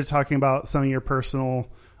already started talking about some of your personal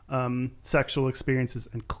sexual experiences,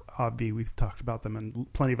 and obviously we've talked about them in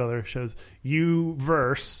plenty of other shows. You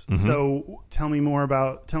verse, so tell me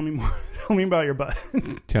about your butt.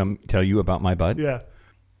 Tell you about my butt? Yeah.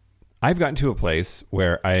 I've gotten to a place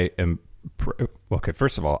where I am okay,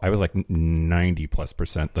 first of all, I was like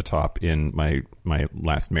 90+% the top in my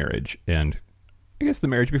last marriage, and I guess the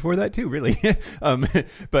marriage before that too, really.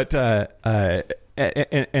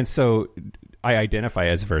 And so I identify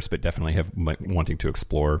as verse, but definitely have wanting to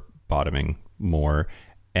explore bottoming more.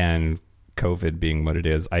 And COVID being what it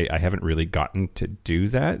is, I haven't really gotten to do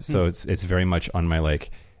that. So it's very much on my, like,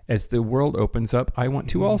 as the world opens up, I want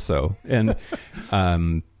to also. And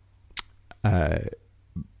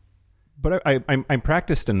but I'm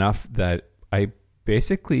practiced enough that I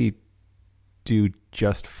basically do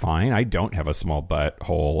just fine. I don't have a small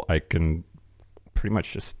butthole. I can pretty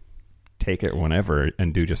much just take it whenever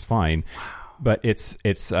and do just fine. But it's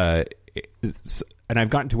and I've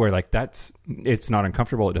gotten to where, like, it's not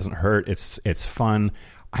uncomfortable. It doesn't hurt. It's fun.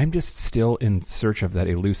 I'm just still in search of that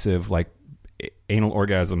elusive, like, anal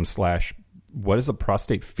orgasm / what does a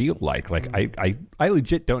prostate feel like? Like I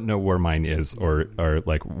legit don't know where mine is or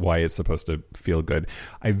like why it's supposed to feel good.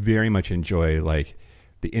 I very much enjoy like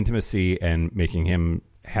the intimacy and making him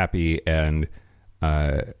happy, and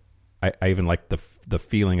I even like the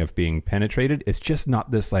feeling of being penetrated. It's just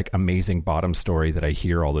not this like amazing bottom story that I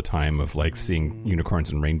hear all the time of like seeing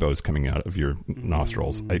unicorns and rainbows coming out of your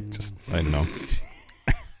nostrils. I don't know.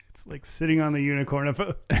 It's like sitting on the unicorn of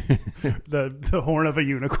the horn of a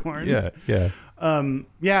unicorn. Yeah.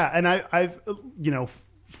 Yeah. And I've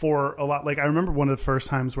for a lot, like I remember one of the first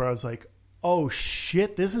times where I was like, oh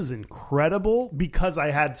shit, this is incredible, because I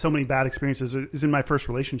had so many bad experiences. It was in my first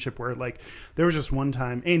relationship where like there was just one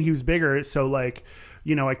time, and he was bigger, so like,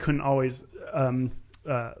 I couldn't always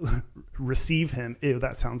receive him. Ew,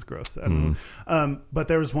 that sounds gross. I don't know. But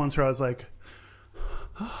there was once where I was like,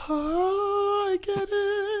 oh, I get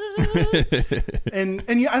it. and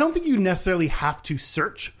I don't think you necessarily have to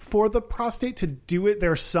search for the prostate to do it.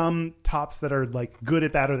 There are some tops that are like good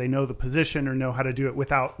at that, or they know the position or know how to do it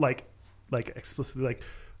without like explicitly like,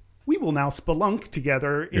 we will now spelunk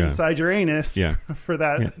together inside your anus for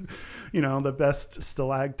that, the best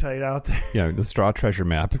stalactite out there. Yeah, the straw treasure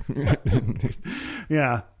map.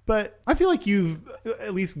 Yeah. But I feel like you've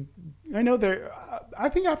at least, I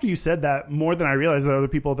think after you said that, more than I realized, there are other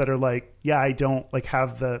people that are like, yeah, I don't like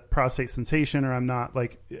have the prostate sensation, or I'm not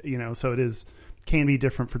like, so it can be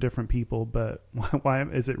different for different people. But why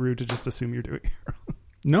is it rude to just assume you're doing it wrong?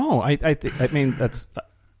 No, I mean,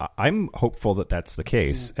 I'm hopeful that that's the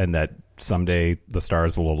case, and that someday the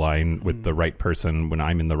stars will align with the right person when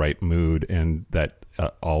I'm in the right mood, and that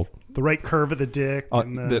the right curve of the dick,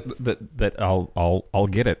 and that I'll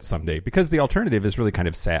get it someday. Because the alternative is really kind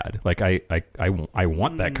of sad. Like I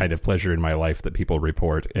want that kind of pleasure in my life that people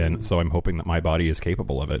report, and so I'm hoping that my body is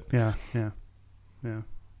capable of it. Yeah.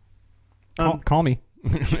 Call me.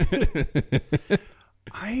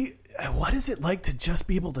 What is it like to just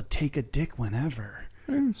be able to take a dick whenever?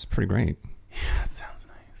 It's pretty great. Yeah, that sounds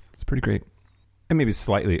nice. It's pretty great. And maybe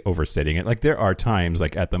slightly overstating it. Like there are times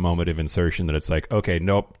like at the moment of insertion that it's like, okay,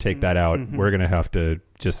 nope, take that out. Mm-hmm. We're going to have to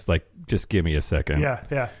just give me a second.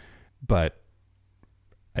 Yeah. But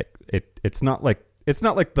it's not like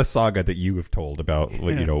the saga that you have told about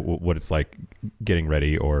what it's like getting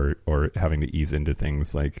ready or having to ease into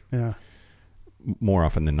things. Like more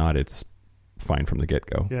often than not, it's fine from the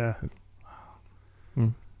get-go. Yeah.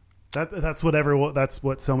 That's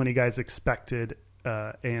what so many guys expected,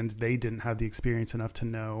 and they didn't have the experience enough to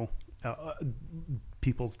know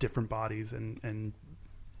people's different bodies, and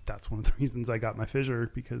that's one of the reasons I got my fissure,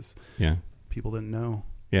 because people didn't know,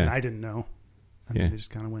 and I didn't know, and they just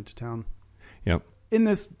kind of went to town. Yep. In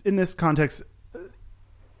this context,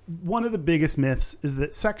 one of the biggest myths is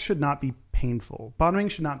that sex should not be painful. Bottoming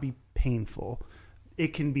should not be painful.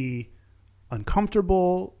 It can be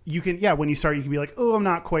uncomfortable. You can, when you start, you can be like, oh, I'm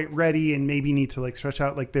not quite ready, and maybe need to like stretch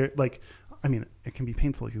out. Like I mean, it can be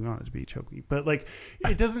painful if you want it to be choky, but like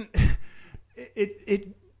it doesn't.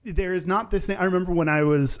 There is not this thing. I remember when I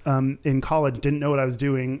was in college, didn't know what I was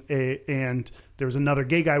doing, and there was another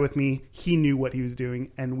gay guy with me. He knew what he was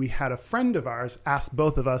doing, and we had a friend of ours ask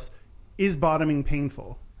both of us, "Is bottoming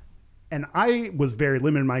painful?" And I was very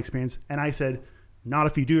limited in my experience, and I said, "Not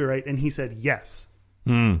if you do it right," and he said, "Yes."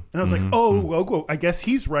 And I was like, oh, I guess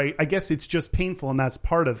he's right. I guess it's just painful, and that's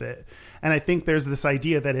part of it. And I think there's this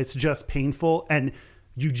idea that it's just painful and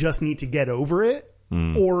you just need to get over it,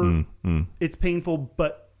 or it's painful,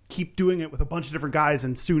 but keep doing it with a bunch of different guys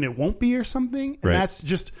and soon it won't be, or something. And that's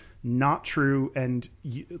just not true. And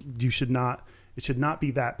it should not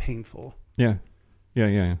be that painful. Yeah.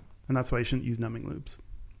 And that's why you shouldn't use numbing lubes,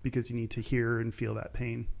 because you need to hear and feel that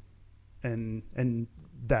pain. And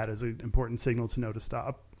that is an important signal to know to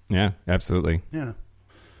stop. Yeah, absolutely. Yeah.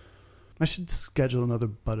 I should schedule another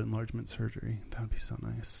butt enlargement surgery. That would be so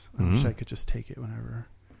nice. I wish I could just take it whenever.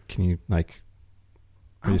 Can you,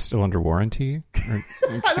 are you still under warranty?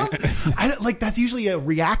 I don't, that's usually a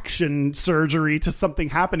reaction surgery to something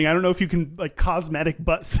happening. I don't know if you can, cosmetic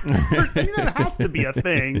butt surgery. I mean, that has to be a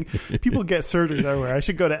thing. People get surgeries everywhere. I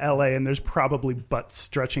should go to LA, and there's probably butt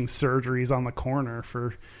stretching surgeries on the corner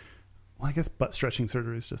for... Well, I guess butt stretching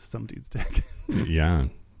surgery is just some dude's dick. Yeah.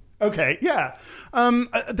 Okay, yeah.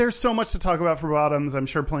 There's so much to talk about for bottoms. I'm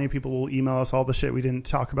sure plenty of people will email us all the shit we didn't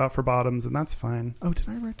talk about for bottoms, and that's fine. Oh, did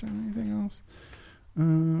I write down anything else?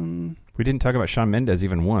 We didn't talk about Shawn Mendes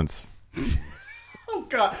even once. Oh,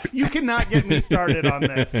 God. You cannot get me started on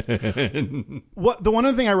this. The one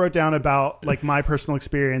other thing I wrote down about my personal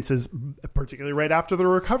experiences, particularly right after the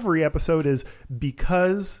recovery episode, is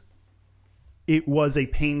because... it was a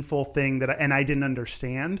painful thing and I didn't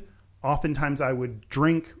understand. Oftentimes I would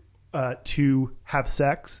drink to have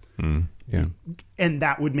sex. Yeah. And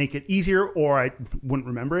that would make it easier, or I wouldn't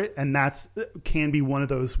remember it. And that's can be one of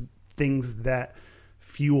those things that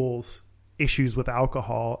fuels issues with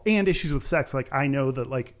alcohol and issues with sex. Like, I know that,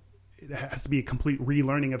 like, it has to be a complete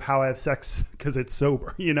relearning of how I have sex because it's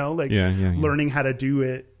sober, you know, like learning how to do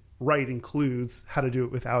it right includes how to do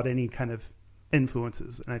it without any kind of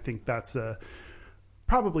influences. And I think that's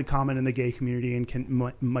probably common in the gay community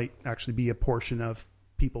and might actually be a portion of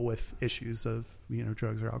people with issues of, you know,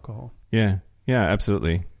 drugs or alcohol. Yeah. Yeah,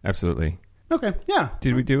 absolutely. Absolutely. Okay. Yeah.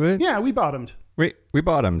 Did we do it? Yeah, we bottomed. Wait, we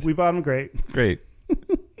bottomed. We bottomed great. Great.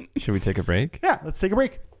 Should we take a break? Yeah, let's take a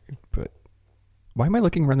break. But why am I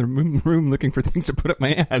looking around the room looking for things to put up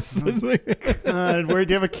my ass? Where do you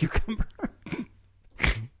have a cucumber?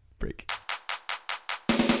 Break.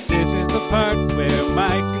 This is the part where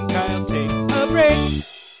Mike and Kyle take a break.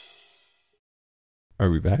 Are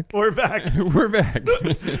we back? We're back. We're back.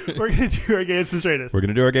 We're going to do our gayest and straightest. We're going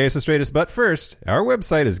to do our gayest and straightest, but first, our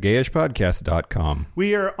website is gayishpodcast.com.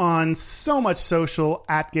 We are on so much social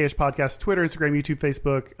at Gayish Podcast, Twitter, Instagram, YouTube,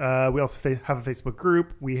 Facebook. We also have a Facebook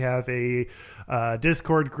group. We have a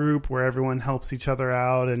Discord group where everyone helps each other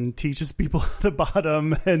out and teaches people how to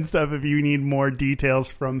bottom and stuff if you need more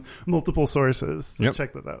details from multiple sources. So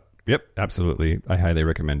check those out. Yep, absolutely. I highly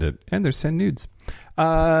recommend it. And there's send nudes.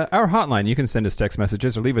 Our hotline, you can send us text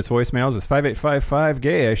messages or leave us voicemails. It's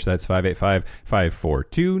 5855-GAYISH. That's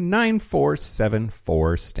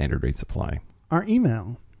 585-542-9474. Standard rate supply. Our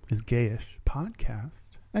email is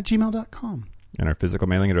gayishpodcast@gmail.com. And our physical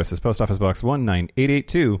mailing address is Post Office Box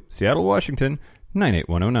 19882, Seattle, Washington,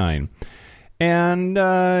 98109. And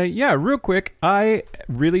real quick, I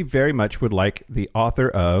really very much would like the author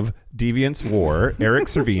of Deviant's War, Eric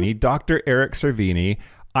Cervini, Dr. Eric Cervini.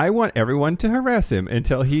 I want everyone to harass him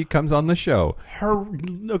until he comes on the show.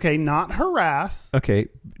 Okay, not harass. Okay,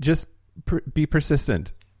 just be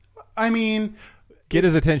persistent. I mean, get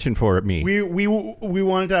his attention for me. We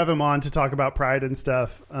wanted to have him on to talk about Pride and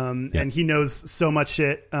stuff, and he knows so much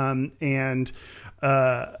shit.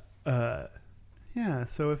 Yeah,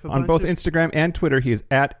 so if on both Instagram and Twitter, he is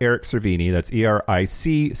at Eric Cervini. That's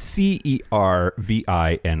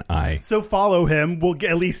EricCervini. So follow him. We'll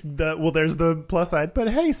get at least there's the plus side. But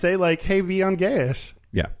hey, say like, hey, V on Gayish.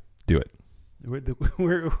 Yeah, do it.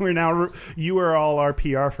 We're now. You are all our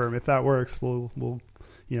PR firm. If that works, we'll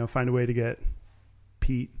find a way to get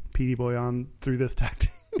Petey Boy on through this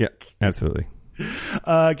tactic. Yeah, absolutely.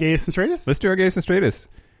 Gayest and straightest. Let's do our gayest and straightest.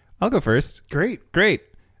 I'll go first. Great.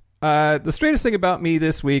 The straightest thing about me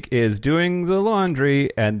this week is doing the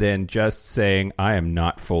laundry and then just saying, I am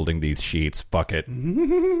not folding these sheets. Fuck it.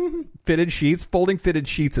 Fitted sheets. Folding fitted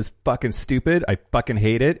sheets is fucking stupid. I fucking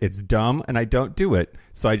hate it. It's dumb, and I don't do it.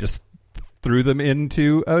 So I just threw them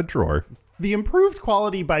into a drawer. The improved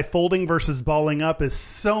quality by folding versus balling up is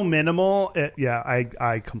so minimal.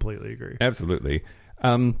 I completely agree. Absolutely.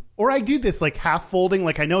 Or I do this like half folding.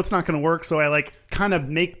 Like I know it's not going to work, so I like kind of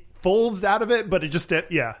make folds out of it, but it just I end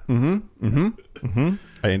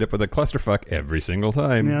up with a clusterfuck every single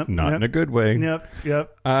time. Not in a good way. Yep.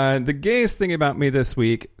 The gayest thing about me this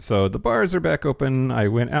week, so the bars are back open. I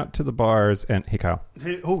went out to the bars and hey Kyle.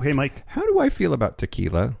 Hey Mike. How do I feel about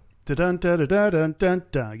tequila? Dun, dun, dun, dun, dun, dun,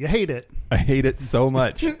 dun. You hate it. I hate it so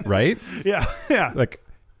much, right? Yeah. Like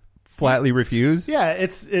flatly refuse. Yeah,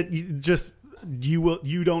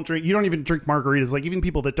 you don't even drink margaritas. Like even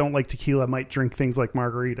people that don't like tequila might drink things like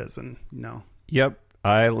margaritas, and no. Yep.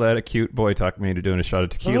 I let a cute boy talk me into doing a shot of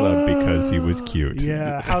tequila because he was cute.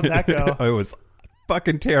 Yeah. How'd that go? It was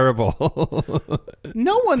fucking terrible.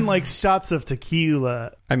 No one likes shots of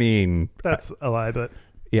tequila. I mean, that's a lie, but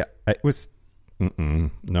yeah, it was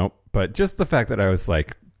nope. But just the fact that I was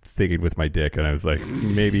like thinking with my dick, and I was like,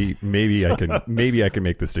 maybe I can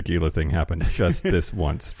make this tequila thing happen just this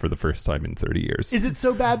once for the first time in 30 years. Is it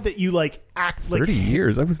so bad that you like act 30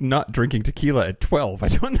 years? I was not drinking tequila at 12. I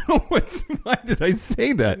don't know why did I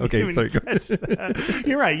say that? Okay, sorry.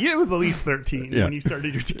 You're right. It was at least 13 when you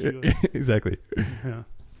started your tequila. Exactly.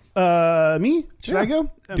 Yeah. Me? Should I go?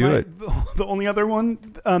 Do it. The only other one?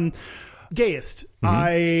 Gayest.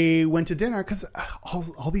 I went to dinner because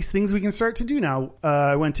all these things we can start to do now.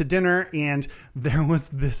 I went to dinner and there was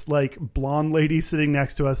this like blonde lady sitting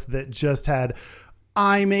next to us that just had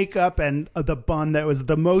eye makeup and the bun that was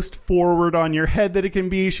the most forward on your head that it can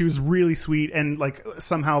be. She was really sweet, and like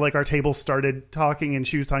somehow like our table started talking and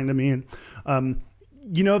she was talking to me, and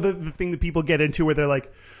the thing that people get into where they're like,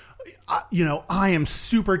 I am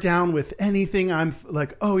super down with anything. I'm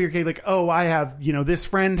like, oh, you're gay. Like, oh, I have, this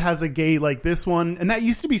friend has a gay like this one. And that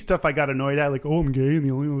used to be stuff I got annoyed at. Like, oh, I'm gay. And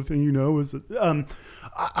the only other thing is,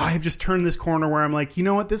 I have just turned this corner where I'm like, you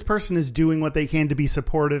know what? This person is doing what they can to be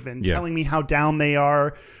supportive and telling me how down they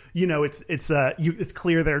are. It's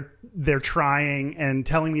clear they're trying and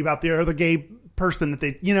telling me about the other gay person that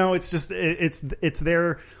they, it's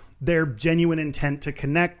their genuine intent to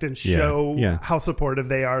connect and show how supportive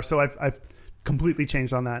they are. So I've completely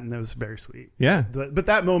changed on that, and it was very sweet. Yeah. But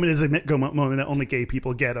that moment is a moment that only gay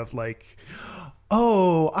people get of like,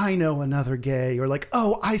 oh, I know another gay, or like,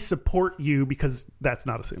 oh, I support you, because that's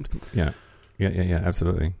not assumed. Yeah. Yeah,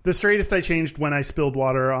 absolutely. The straightest I changed when I spilled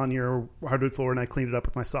water on your hardwood floor and I cleaned it up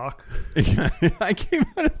with my sock. I came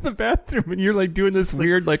out of the bathroom and you're like doing this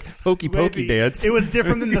weird like hokey pokey dance. It was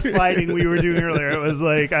different than the sliding we were doing earlier. It was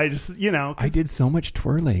like, I just, I did so much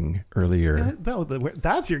twirling earlier.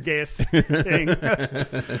 That's your gayest thing.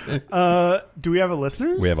 Do we have a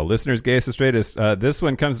listener? We have a listener's gayest or straightest. This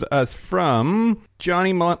one comes to us from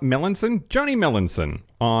Johnny Mellinson. Johnny Mellinson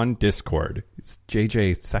on Discord. It's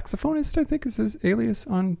JJ Saxophonist, I think is his alias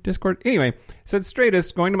on Discord. Anyway, said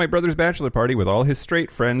straightest, going to my brother's bachelor party with all his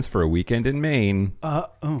straight friends for a weekend in Maine. I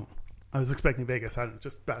was expecting Vegas. I didn't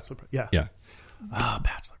just bachelor party. Yeah.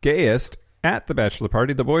 Bachelor. Gayest, at the bachelor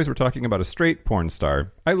party, the boys were talking about a straight porn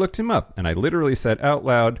star. I looked him up and I literally said out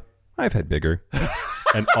loud, I've had bigger.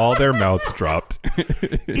 And all their mouths dropped.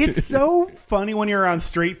 It's so funny when you're around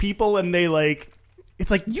straight people and they like, it's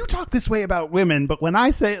like, you talk this way about women, but when I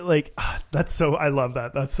say it, like, I love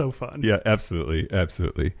that. That's so fun. Yeah, absolutely.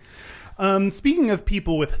 Absolutely. Speaking of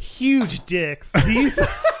people with huge dicks, these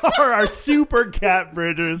are our super cat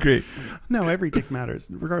bridgers. Great. No, every dick matters,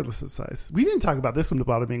 regardless of size. We didn't talk about this one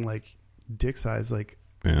about it being like dick size. Like,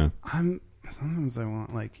 sometimes I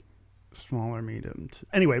want like smaller, medium.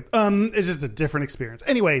 Anyway, it's just a different experience.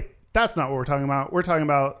 Anyway, that's not what we're talking about. We're talking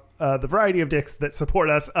about the variety of dicks that support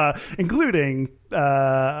us, including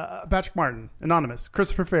Patrick Martin, Anonymous,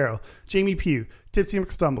 Christopher Farrell, Jamie Pugh, Tipsy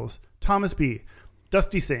McStumbles, Thomas B.,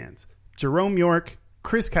 Dusty Sands, Jerome York,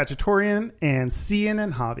 Chris Kachatorian, and Cian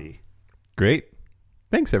and Javi. Great.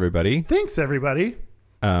 Thanks, everybody.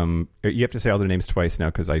 You have to say all their names twice now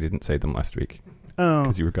because I didn't say them last week. Oh.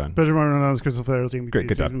 Because you were gone. Patrick Martin, Anonymous, Christopher Farrell, Jamie Pugh,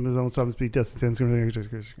 good job. Thomas B., Dusty Sands, Cian and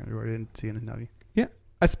Javi. Yeah.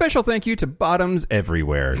 A special thank you to Bottoms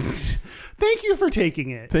Everywhere. Thank you for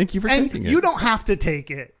taking it. Thank you for taking it. You don't have to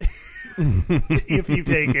take it if you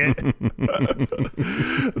take it.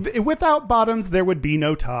 Without bottoms, there would be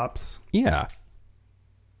no tops. Yeah.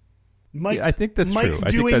 Mike's, I think that's Mike's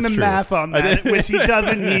true. doing the math on that, which he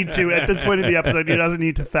doesn't need to at this point in the episode. He doesn't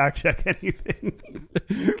need to fact check anything.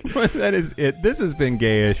 Well, that is it. This has been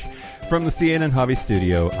Gayish from the Cian and Javi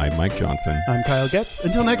studio. I'm Mike Johnson. I'm Kyle Getz.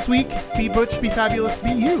 Until next week, be butch, be fabulous,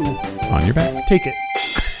 be you. On your back. Take it.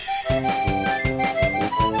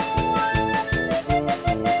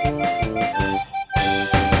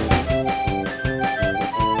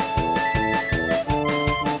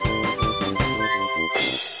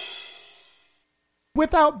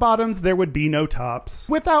 Without bottoms, there would be no tops.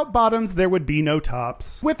 Without bottoms, there would be no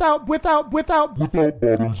tops. Without bottoms, there would be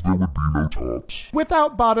no tops.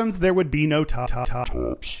 Without bottoms, there would be no tops.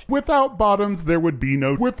 Without bottoms, there would be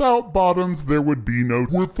no. Without bottoms, there would be no.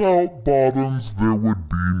 Without bottoms, there would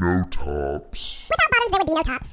be no tops. Without bottoms, there would be no tops.